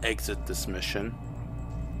exit this mission.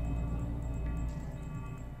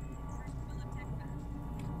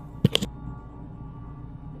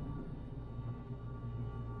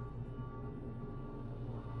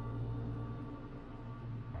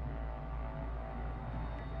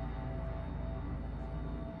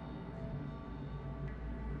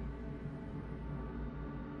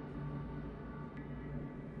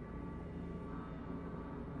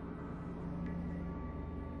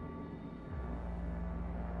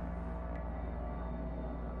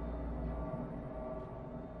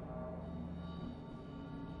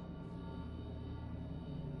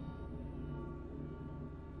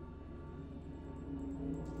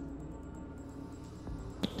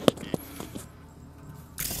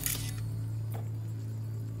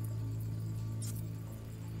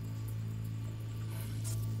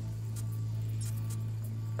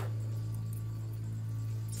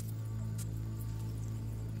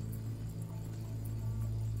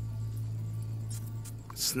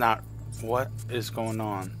 It's not. What is going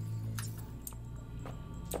on?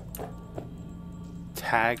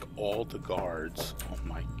 Tag all the guards. Oh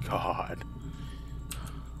my god.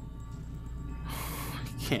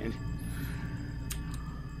 I can't.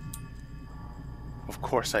 Of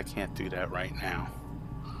course I can't do that right now.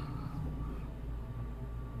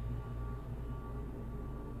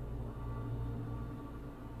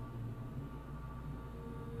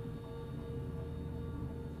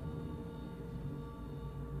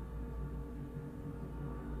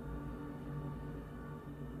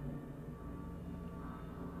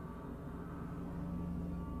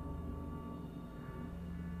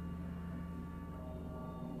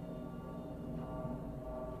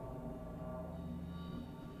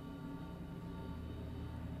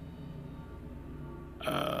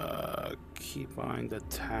 Keybind the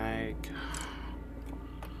tag.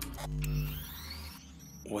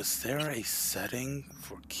 Was there a setting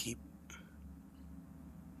for keep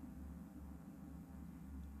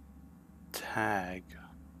tag?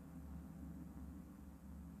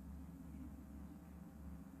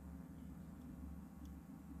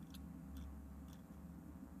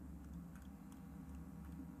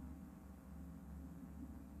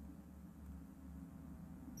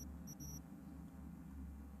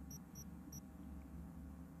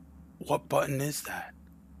 What button is that?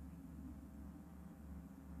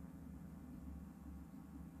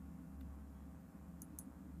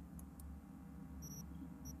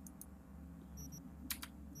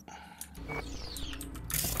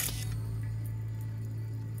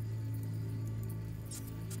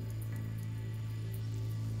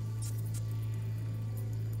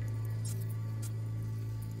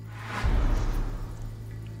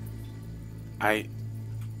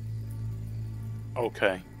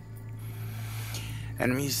 Okay.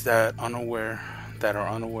 Enemies that are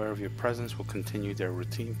unaware of your presence will continue their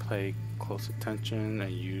routine. Pay close attention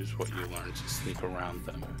and use what you learn to sneak around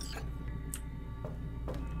them.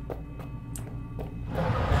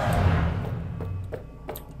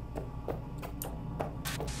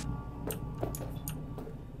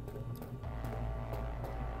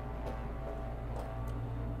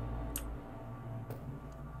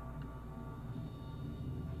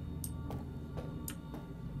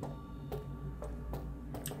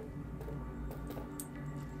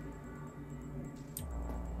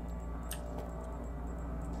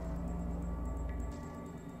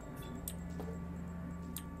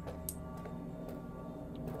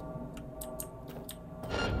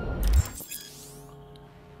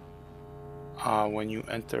 When you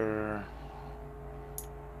enter...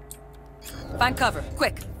 Find cover,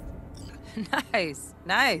 quick. Nice,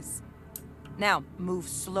 nice. Now, move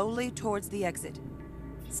slowly towards the exit.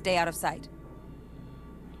 Stay out of sight.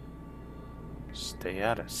 Stay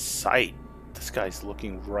out of sight? This guy's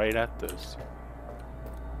looking right at this.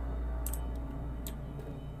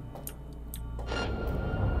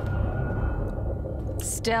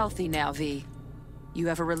 Stealthy now, V. You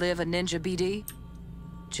ever relive a ninja BD?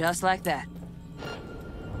 Just like that.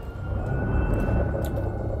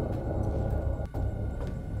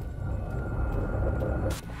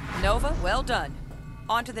 Nova, well done.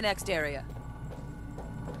 On to the next area.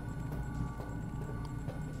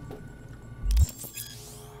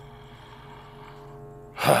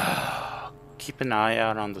 Keep an eye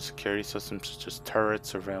out on the security systems such as turrets,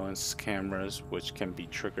 surveillance cameras, which can be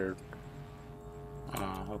triggered.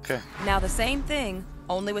 Okay. Now the same thing,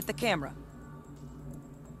 only with the camera.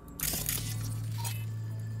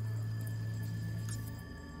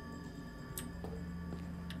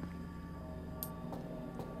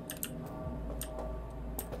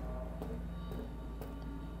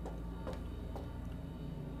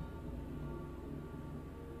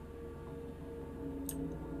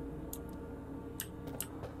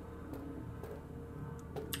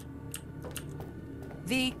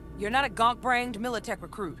 V, you're not a gonk-brained Militech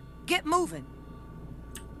recruit. Get moving.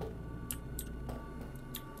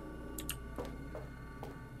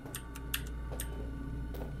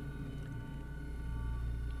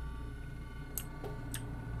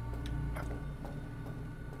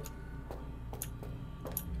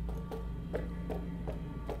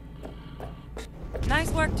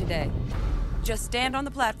 Nice work today. Just stand on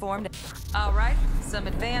the platform. All right, some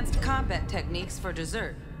advanced combat techniques for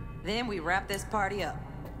dessert. Then we wrap this party up.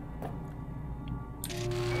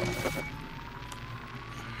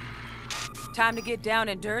 Time to get down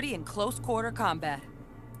and dirty in close quarter combat.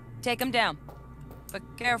 Take him down. But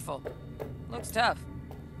careful. Looks tough.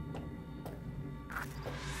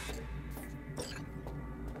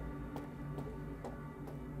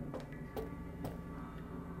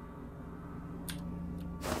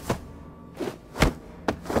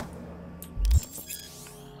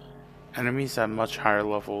 Enemies at much higher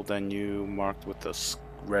level than you, marked with a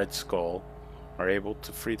red skull, are able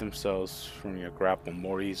to free themselves from your grapple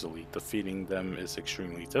more easily. Defeating them is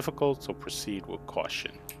extremely difficult, so proceed with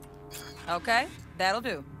caution. Okay, that'll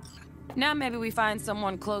do. Now maybe we find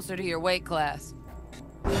someone closer to your weight class.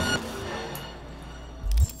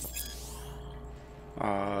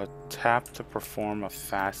 Tap to perform a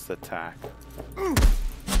fast attack.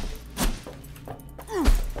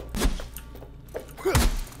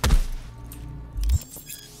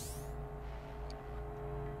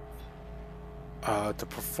 To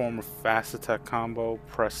perform a fast attack combo,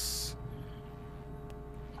 press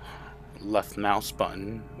left mouse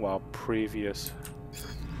button while previous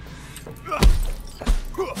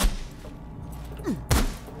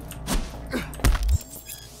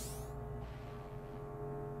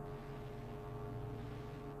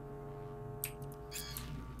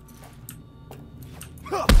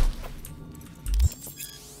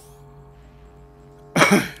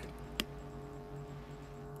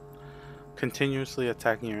continuously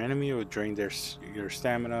attacking your enemy will drain your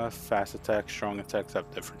stamina. Fast attacks, strong attacks have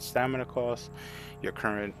different stamina costs. Your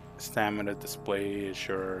current stamina display is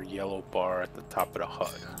your yellow bar at the top of the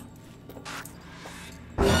HUD.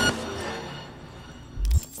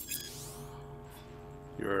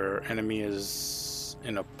 Your enemy is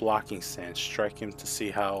in a blocking stance. Strike him to see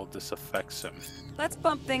how this affects him. Let's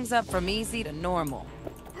bump things up from easy to normal.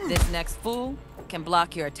 This next fool can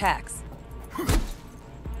block your attacks.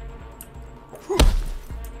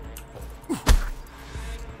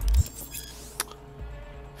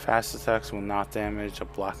 Fast attacks will not damage a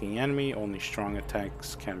blocking enemy. Only strong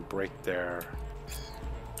attacks can break their...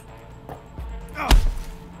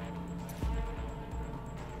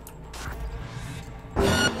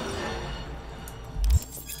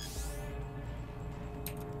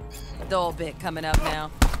 Dull bit coming up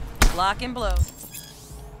now. Block and blow.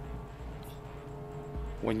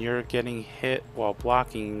 When you're getting hit while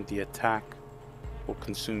blocking, the attack will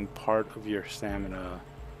consume part of your stamina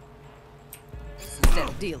instead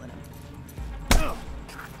of dealing them.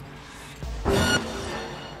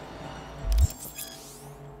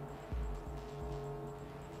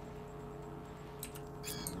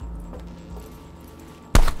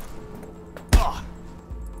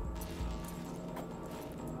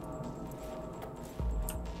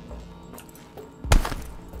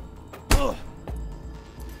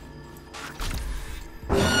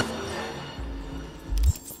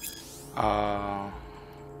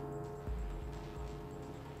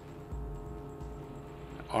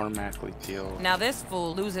 automatically deal. Now this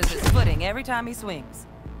fool loses his footing every time he swings.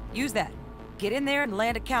 Use that. Get in there and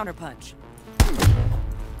land a counterpunch.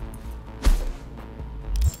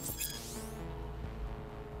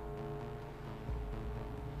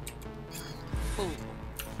 Fool.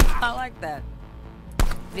 I like that.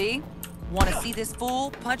 V, want to see this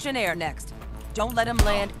fool punch in air next. Don't let him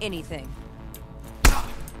land anything.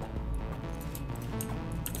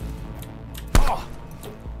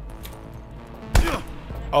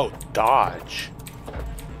 Oh, dodge.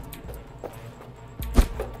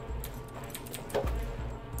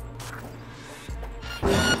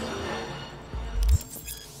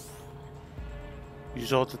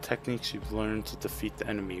 Use all the techniques you've learned to defeat the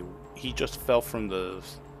enemy. He just fell from the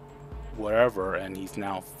wherever and he's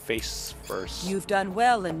now face first. You've done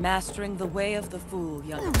well in mastering the way of the fool,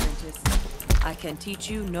 young apprentice. I can teach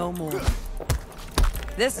you no more.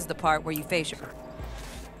 This is the part where you face your...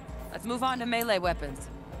 Let's move on to melee weapons.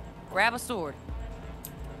 Grab a sword.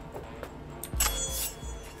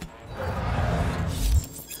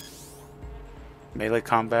 Melee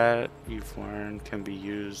combat, you've learned, can be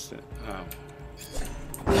used.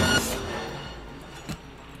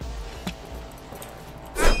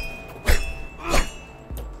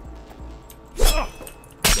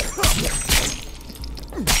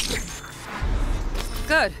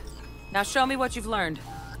 Good. Now show me what you've learned.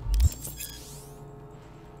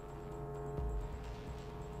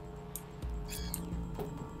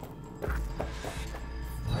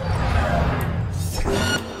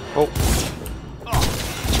 Oh.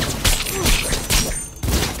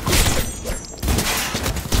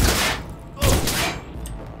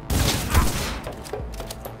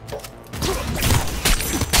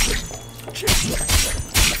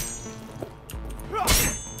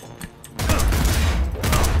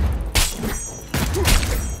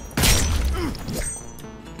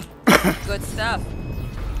 Good stuff.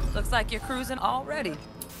 Looks like you're cruising already.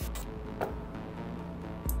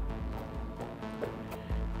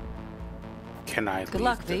 Can I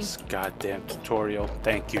leave this goddamn tutorial?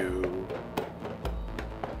 Thank you.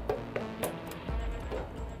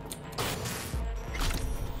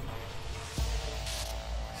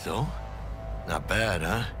 So, Not bad,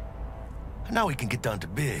 huh? Now we can get down to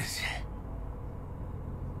biz.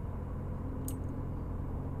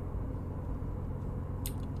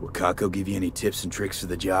 Will Kako give you any tips and tricks for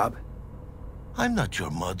the job? I'm not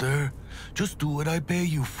your mother. Just do what I pay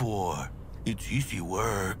you for. It's easy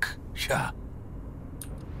work. Yeah.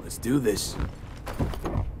 Let's do this.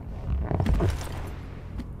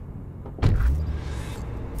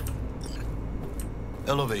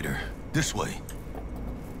 Elevator. This way.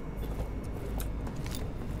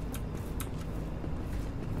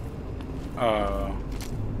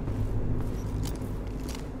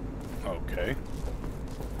 Okay.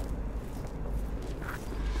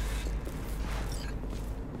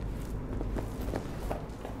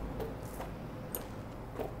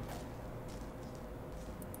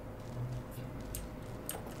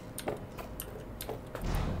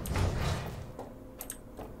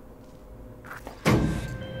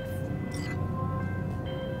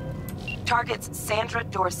 Target's Sandra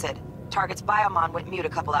Dorset. Target's biomon went mute a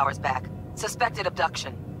couple hours back. Suspected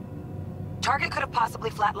abduction. Target could have possibly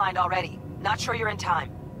flatlined already. Not sure you're in time.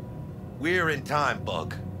 We're in time,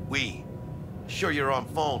 Bug. We. Sure you're on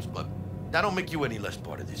phones, but that don't make you any less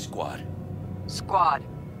part of this squad. Squad.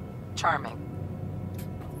 Charming.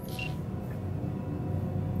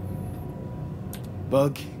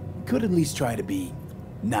 Bug, you could at least try to be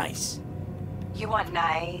nice. You want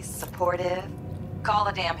nice, supportive? Call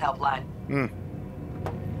a damn helpline.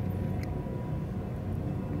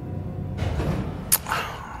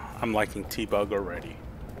 I'm liking T-Bug already.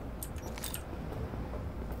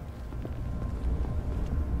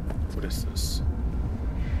 What is this?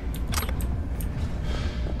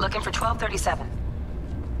 Looking for 1237.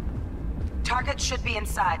 Target should be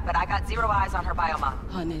inside, but I got 0 eyes on her biomon.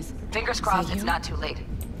 Fingers crossed it's not too late.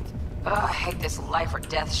 Ugh, I hate this life or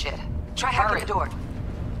death shit. Try hacking the door.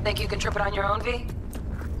 Think you can trip it on your own, V?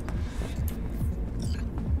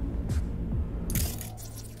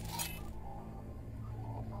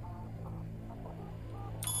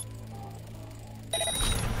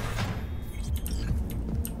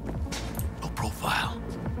 No profile.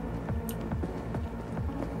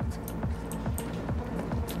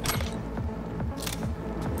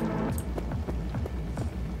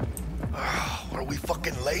 Are we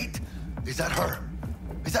fucking late? Is that her?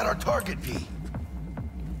 Is that our target, V?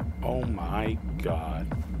 Oh my god.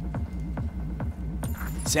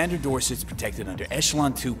 Sandra Dorset's protected under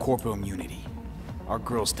Echelon 2 corporal immunity. Our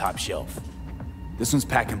girl's top shelf. This one's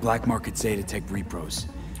packing black market Zeta Tech repros.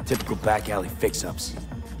 Typical back alley fix-ups.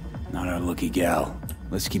 Not our lucky gal.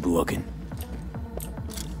 Let's keep looking.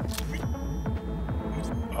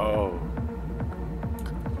 Oh.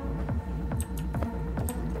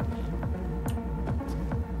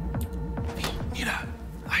 Mira,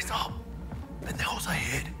 eyes up. Pendejos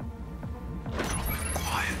ahead.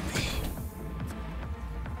 Quiet, V.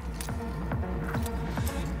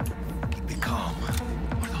 Keep it calm.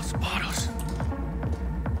 Or they'll spot us.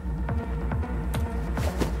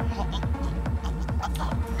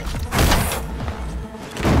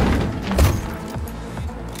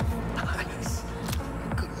 Nice.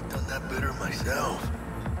 I couldn't have done that better myself.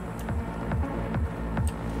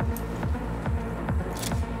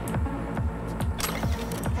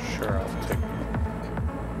 Sure, I'll take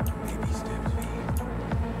Baby steps, V.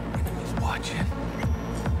 Enemies watching.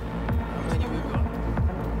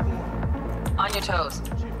 On your toes.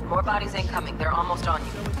 More bodies incoming. They're almost on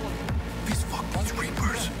you. These fucking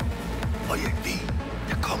Reapers. Oh yeah, V.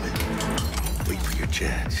 They're coming. Wait for your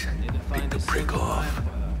chance. Pick the prick off.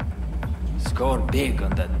 Score big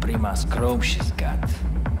on that Primas chrome she's got.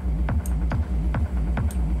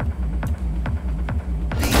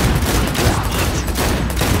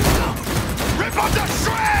 Rip up the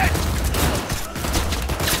shred!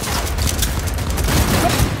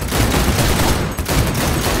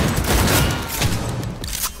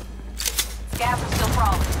 Scabs are still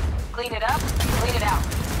crawling. Clean it up, clean it out.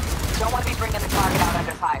 Don't want to be bringing the target out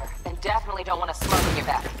under fire. And definitely don't want to smoke in your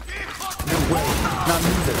back. No way. Not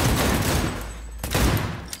neither.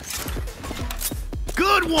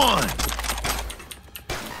 Good one!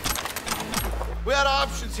 We had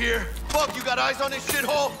options here. Fuck, you got eyes on this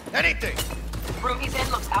shithole? Anything! Room he's in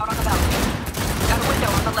looks out on the balcony. Got a window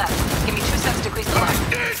on the left. Give me 2 seconds to grease the line.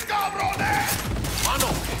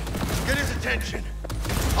 Mano, get his attention.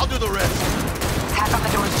 I'll do the rest. Hack on the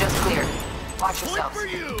door's just cleared. Watch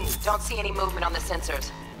yourselves. Don't see any movement on the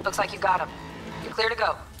sensors. Looks like you got him. You're clear to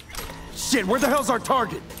go. Shit, where the hell's our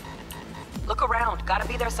target? Look around. Gotta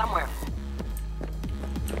be there somewhere.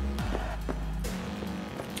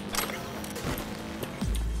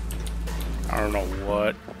 I don't know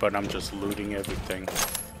what, but I'm just looting everything.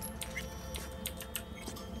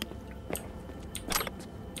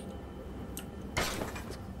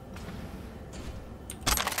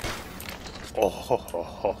 Oh ho ho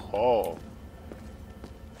ho ho.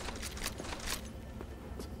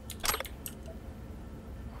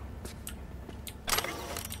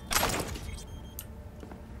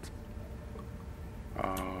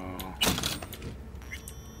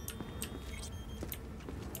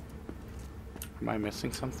 Am I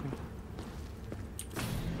missing something?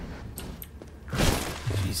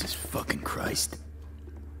 Jesus fucking Christ.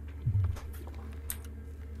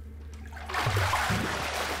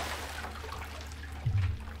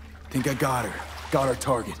 Think I got her. Got our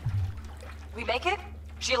target. We make it?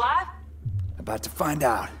 She alive? About to find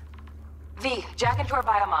out. V, jack into her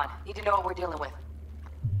biomon. Need to know what we're dealing with.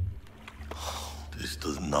 This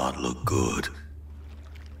does not look good.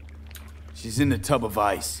 She's in the tub of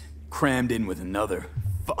ice, crammed in with another.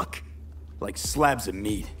 Fuck. Like slabs of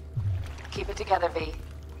meat. Keep it together, V.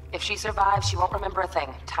 If she survives, she won't remember a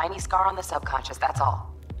thing. Tiny scar on the subconscious, that's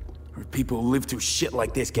all. Or people who live through shit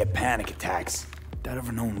like this get panic attacks. Without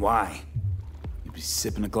ever knowing why. You'd be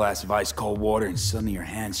sipping a glass of ice cold water and suddenly your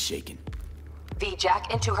hand's shaking. V,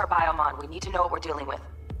 jack into her biomon. We need to know what we're dealing with.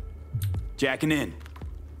 Jacking in.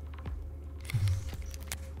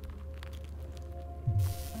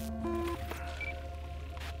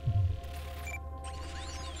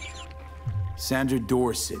 Sandra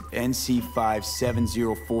Dorset,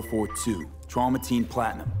 NC570442. Trauma Team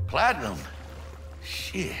Platinum. Platinum?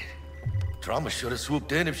 Shit. Trauma should have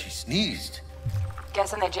swooped in if she sneezed.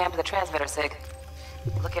 Guessing they jammed the transmitter, Sig.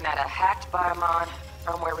 Looking at a hacked biomon,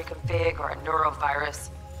 firmware reconfig, or a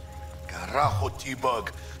neurovirus. Carajo,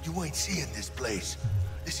 T-Bug. You ain't seeing this place.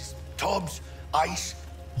 This is tubs, ice,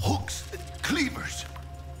 hooks, and cleavers.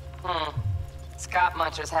 Scott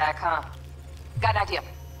Muncher's hack, huh? Got an idea.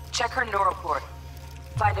 Check her neural port.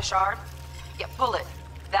 Find a shard? Yeah, pull it.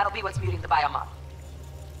 That'll be what's muting the biomon.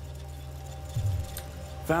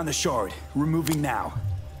 Found the shard. Removing now.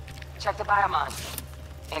 Check the biomon.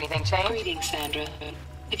 Anything change? Greetings, Sandra.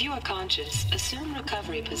 If you are conscious, assume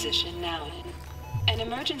recovery position now. An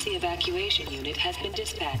emergency evacuation unit has been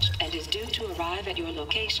dispatched and is due to arrive at your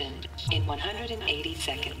location in 180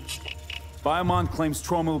 seconds. Biomon claims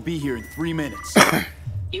trauma will be here in 3 minutes.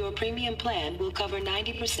 Your premium plan will cover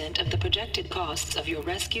 90% of the projected costs of your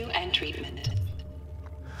rescue and treatment.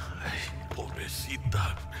 Ay,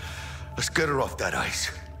 pobrecita. Let's get her off that ice.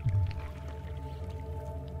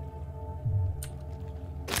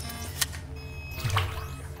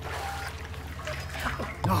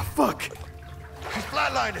 Oh, fuck! She's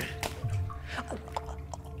flatlining.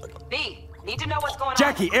 B, need to know what's going on.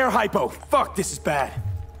 Jackie, air hypo! Fuck, this is bad.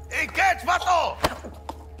 Hey, catch, vato!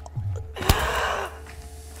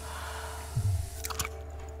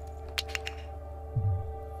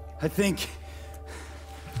 I think...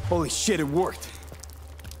 Holy shit, it worked.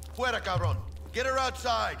 Fuera, cabrón. Get her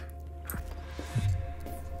outside.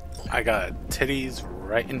 I got titties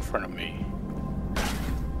right in front of me.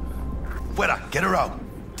 Fuera, get her out.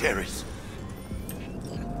 Terrace.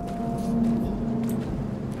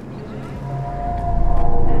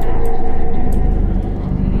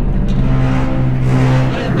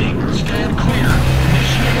 Landing. Stand clear.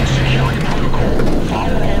 Initiating security protocol.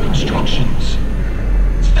 Follow all instructions.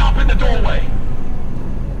 Stop in the doorway.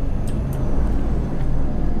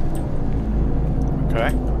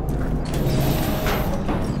 Okay.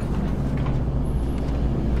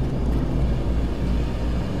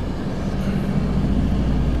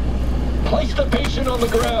 Place the patient on the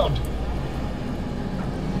ground.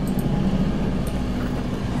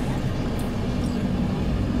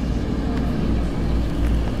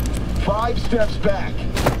 Five steps back.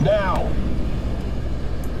 Now.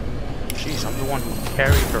 Jeez, I'm the one who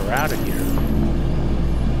carried her out of here.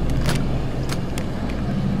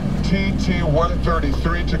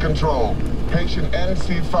 TT-133 to control. Patient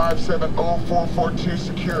NC570442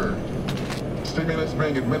 secured. Stimulus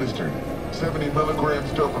being administered. 70 milligrams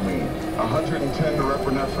dopamine, 110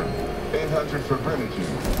 norepinephrine, 800 for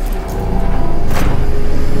Brennitine.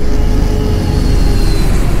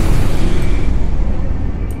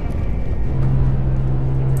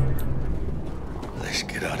 Let's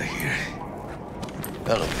get out of here.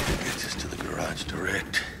 Elevator gets us to the garage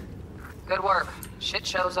direct. Good work. Shit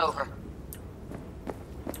show's over.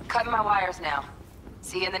 Cutting my wires now.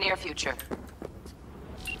 See you in the near future.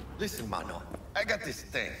 Listen, mano. I got this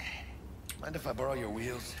thing. Mind if I borrow your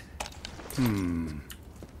wheels? I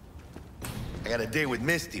got a date with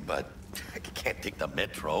Misty, but I can't take the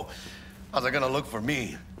metro. How's it gonna look for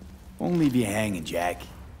me? Won't leave you hanging, Jack.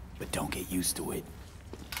 But don't get used to it.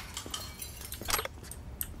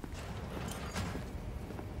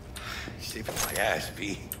 Saving my ass,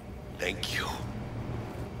 V. Thank you.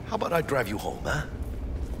 How about I drive you home, huh?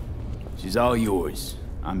 She's all yours.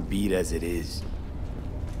 I'm beat as it is.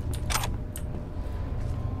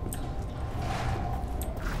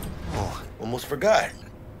 Oh, almost forgot.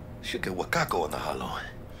 Should get Wakako on the holo.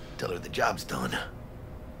 Tell her the job's done.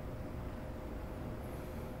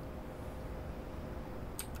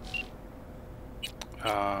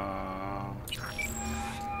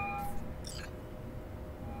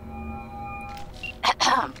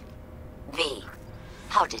 V,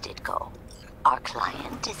 how did it go? Our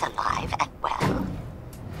client is alive and well?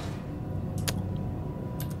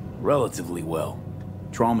 Relatively well.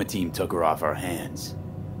 Trauma team took her off our hands.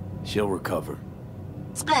 She'll recover.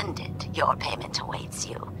 Splendid. Your payment awaits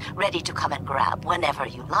you. Ready to come and grab whenever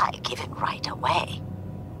you like, even right away.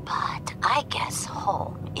 But I guess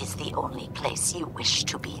home is the only place you wish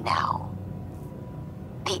to be now.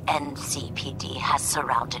 The NCPD has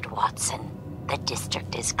surrounded Watson. The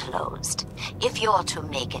district is closed. If you're to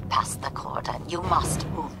make it past the cordon, you must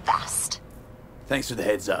move fast. Thanks for the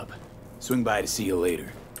heads up. Swing by to see you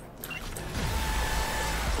later.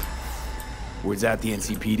 Word's out the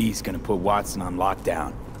NCPD's gonna put Watson on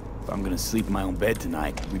lockdown. If I'm gonna sleep in my own bed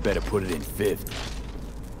tonight, we better put it in 5th.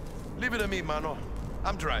 Leave it to me, mano.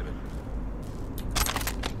 I'm driving.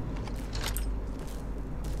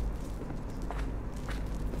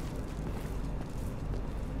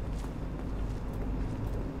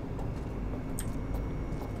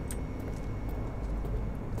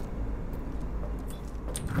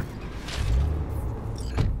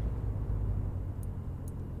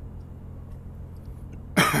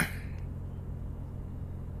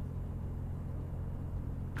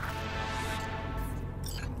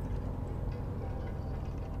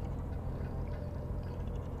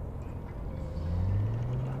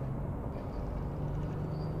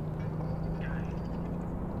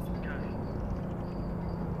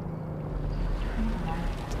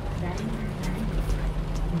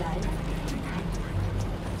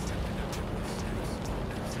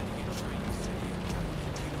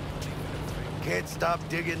 Can't stop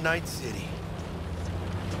digging Night City.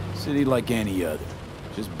 City like any other,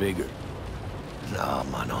 just bigger. Nah,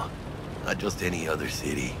 mano. Not just any other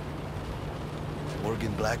city.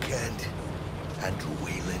 Morgan Blackhand, Andrew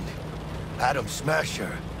Wayland, Adam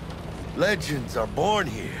Smasher. Legends are born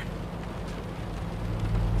here.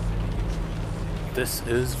 This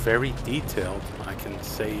is very detailed. I can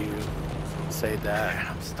say that. Man,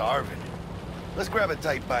 I'm starving. Let's grab a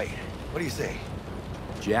tight bite. What do you say?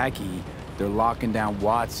 Jackie, they're locking down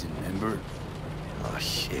Watson, remember? Oh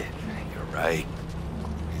shit, you're right.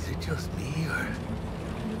 Is it just me or...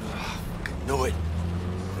 Oh, fucking knew it.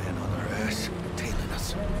 Man on our ass, tailing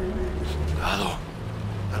us. Hello.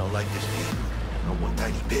 I don't like this view. Not one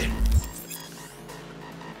tiny bit.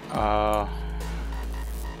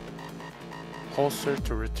 Holster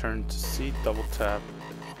to return to seat, double tap.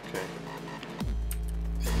 Okay.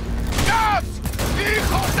 Gas!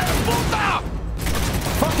 Hijos de puta!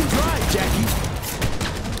 Fucking drive, Jackie!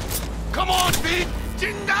 Come on, Pete!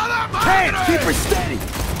 Chingada madre! Hey, keep her steady!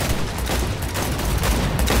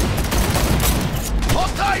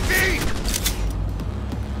 Hold tight, Pete!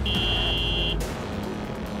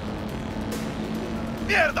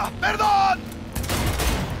 Mierda! Perdón!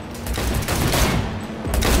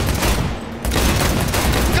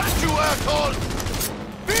 Got you, asshole!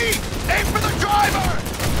 Pete! Aim for the driver!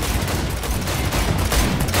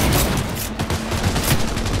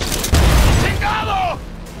 Chingado!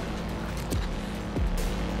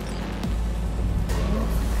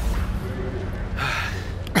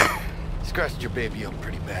 Scratched your baby up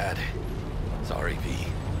pretty bad. Sorry, V.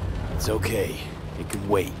 It's okay. It can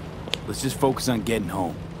wait. Let's just focus on getting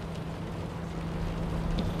home.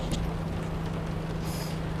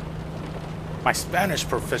 My Spanish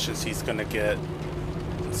proficiency is gonna get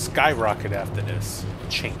skyrocket after this.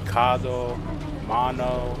 Chincado,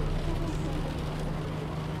 mano.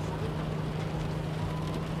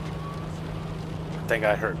 I think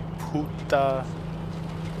I heard puta.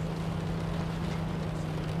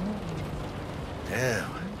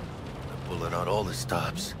 Damn. They're pulling out all the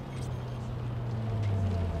stops.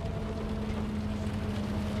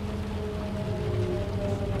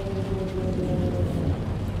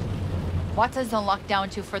 Watson's on lockdown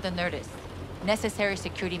to further notice. Necessary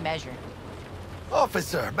security measure.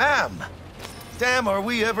 Officer, ma'am! Damn, are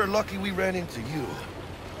we ever lucky we ran into you.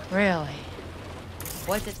 Really?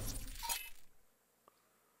 What's it?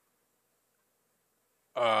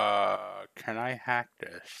 Can I hack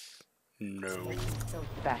this? No. So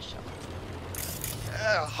special.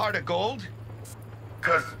 Heart of gold?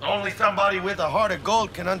 Cause only somebody with a heart of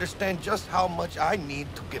gold can understand just how much I need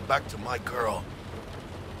to get back to my girl.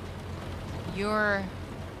 Your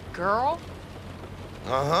girl?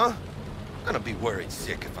 Uh-huh. I'm gonna be worried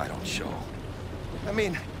sick if I don't show. I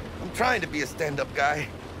mean, I'm trying to be a stand-up guy.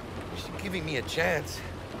 She's giving me a chance.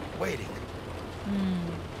 Waiting.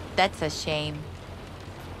 That's a shame.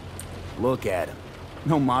 Look at him.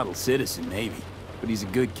 No model citizen, maybe, but he's a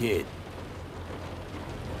good kid.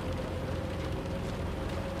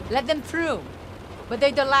 Let them through. But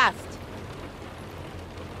they're the last.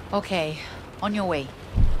 Okay, on your way.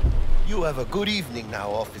 You have a good evening now,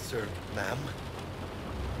 officer, ma'am.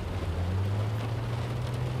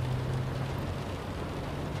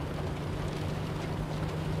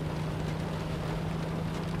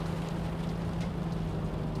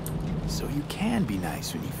 So you can be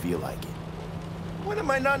nice when you feel like it. When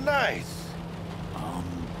am I not nice?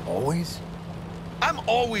 Always? I'm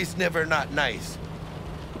always never not nice.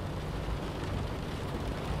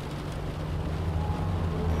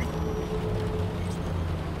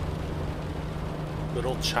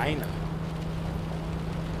 Little China.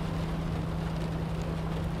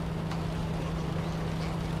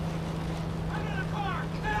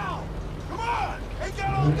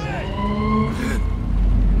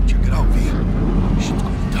 Check it out, V. Shit's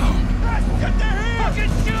going down. Get the hell!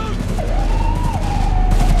 Fucking shoot!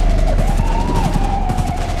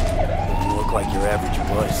 You look like your average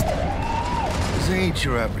bust. These ain't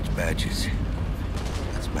your average badges.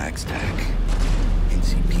 That's MaxTac.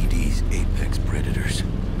 NCPD's apex predators.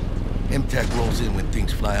 MTAC rolls in when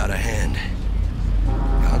things fly out of hand.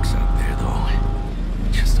 Cogs out there, though.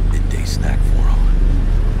 Just a midday snack for them.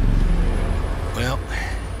 Well,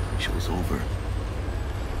 show's over.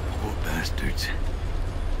 Poor bastards.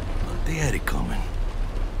 But they had it coming.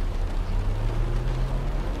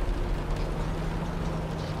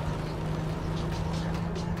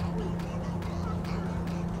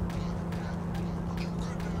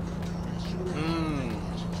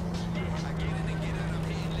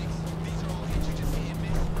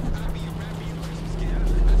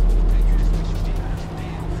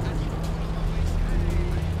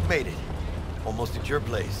 Made it. Almost at your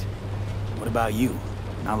place. What about you?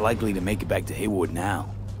 Not likely to make it back to Haywood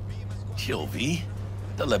now. Chill, V.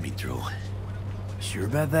 They'll let me through. Sure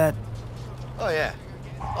about that? Oh, yeah.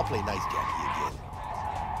 I'll play nice Jackie again.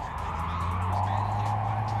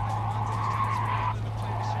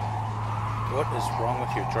 What is wrong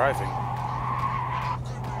with your driving?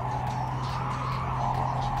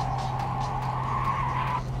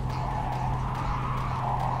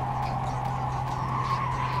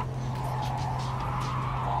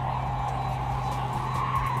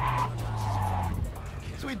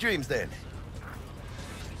 Sweet dreams, then.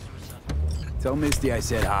 Tell Misty I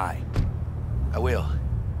said hi. I will.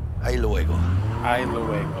 Ahí luego. Ahí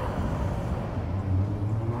luego.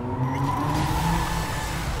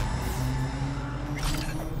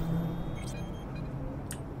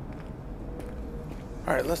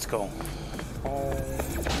 All right, let's go.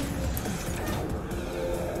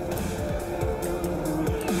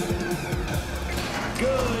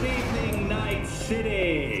 Good evening, Night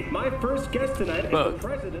City. My first guest tonight is the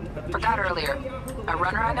president of the... Forgot earlier. A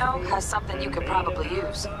runner I know has something you could probably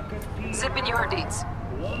use. Zip in your deeds.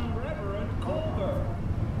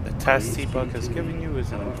 The task T-Bug has given you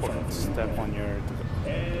is an important step on your...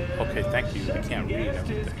 Okay, thank you. I can't read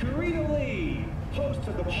everything. Karina Lee, host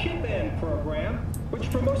of the Chip In program, which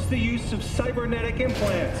promotes the use of cybernetic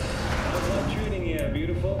implants. How's life treating you,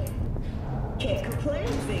 beautiful? Can't complain,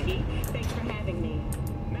 Ziggy. Thanks for having me.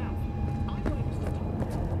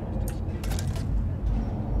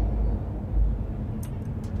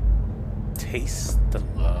 Taste the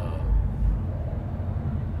love.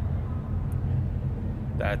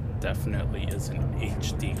 That definitely is an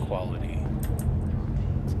HD quality.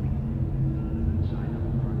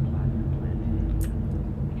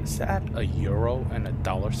 Is that a euro and a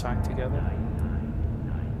dollar sign together? I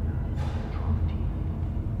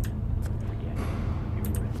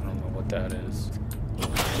don't know what that is.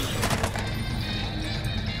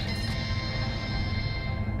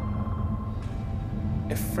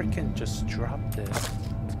 It freaking just dropped it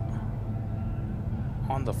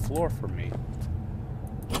on the floor for me.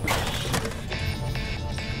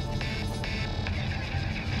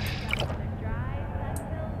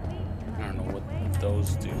 I don't know what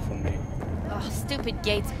those do for me. Oh, stupid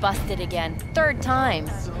gate's busted again. Third time.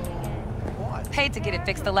 Paid to get it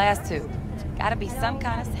fixed the last two. Gotta be some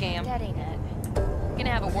kind of scam. Getting it. Gonna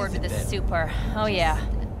have a word with the super. Oh yeah.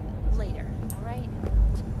 Later, alright?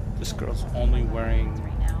 This girl's only wearing...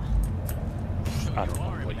 I don't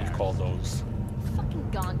know what you call those. Fucking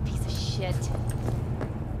gone piece of shit.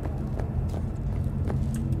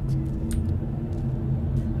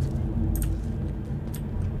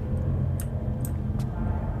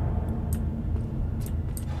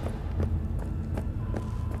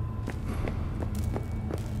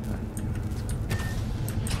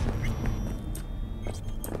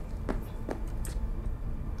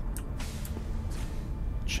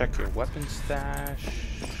 Check your weapon stash.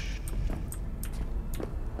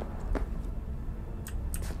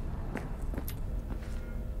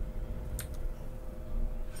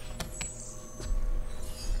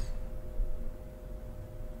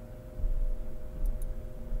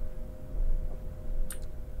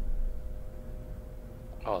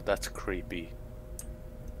 Oh, that's creepy.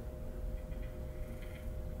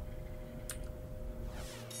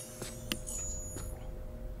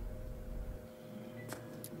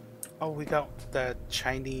 Oh, we got that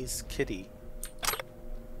Chinese kitty.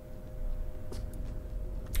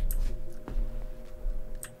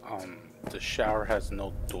 The shower has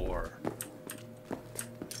no door.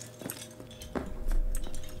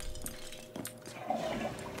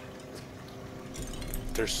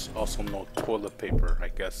 There's also no toilet paper. I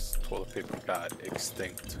guess toilet paper got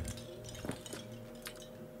extinct.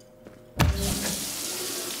 I'm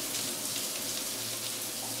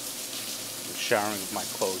showering with my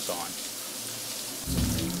clothes on.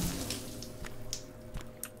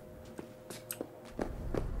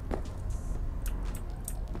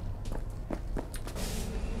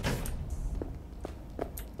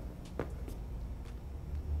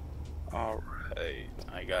 Alright,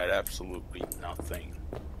 I got absolutely nothing.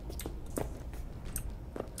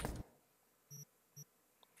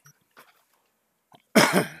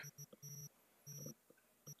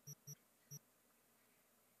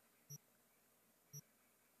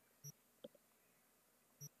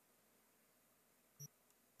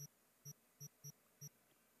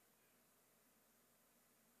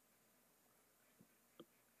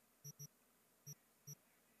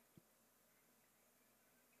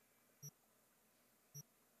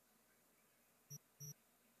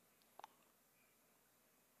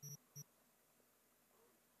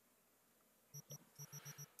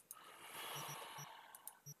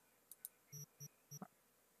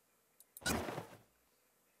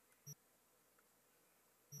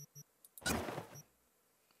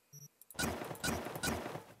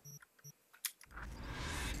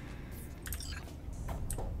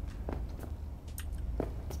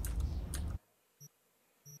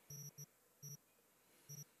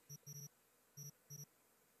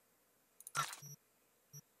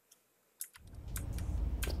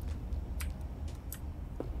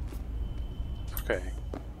 Okay.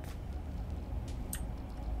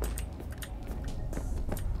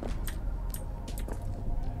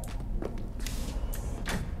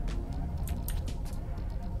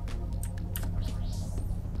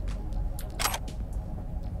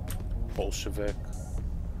 Bolshevik,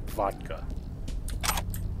 vodka,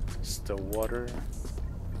 still water.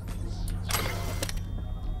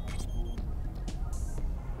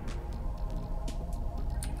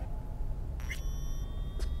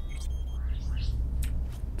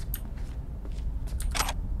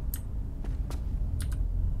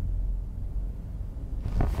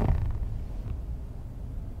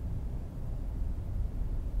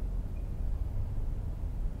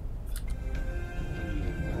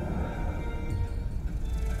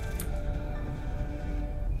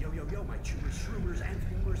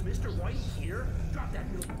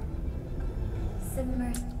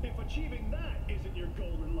 If achieving that isn't your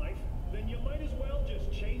goal in life, then you might as well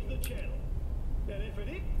just change the channel. And if it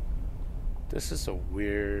is... This is a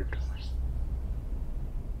weird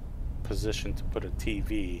position to put a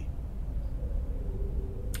TV.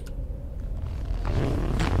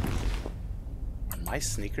 Are my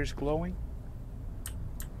sneakers glowing?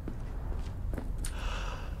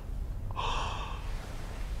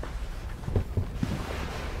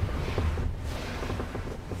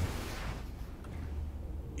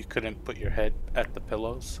 Couldn't put your head at the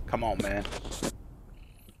pillows? Come on, man.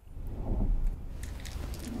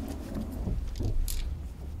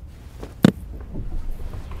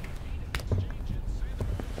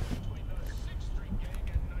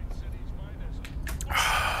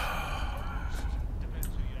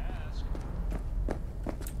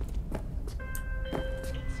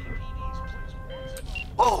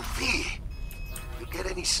 Oh, V! You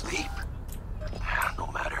get any sleep? No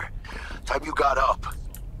matter. Time you got up.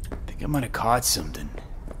 I might have caught something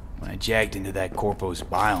when I jagged into that Corpo's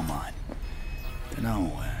biomon.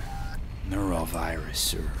 No,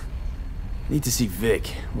 neurovirus or... Need to see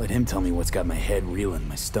Vic. Let him tell me what's got my head reeling,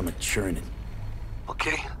 my stomach churning.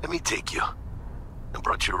 Okay, let me take you. I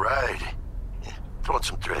brought you a ride. Yeah, throw on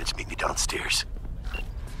some threads, meet me downstairs.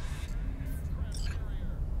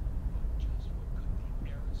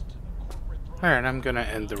 Alright, I'm gonna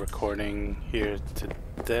end the recording here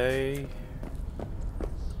today.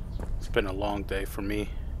 It's been a long day for me.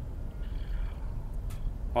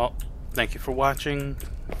 Well, thank you for watching.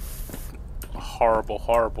 horrible,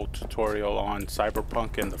 horrible tutorial on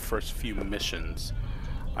Cyberpunk and the first few missions.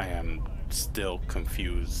 I am still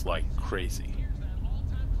confused like crazy.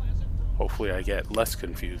 Hopefully I get less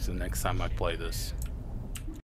confused the next time I play this.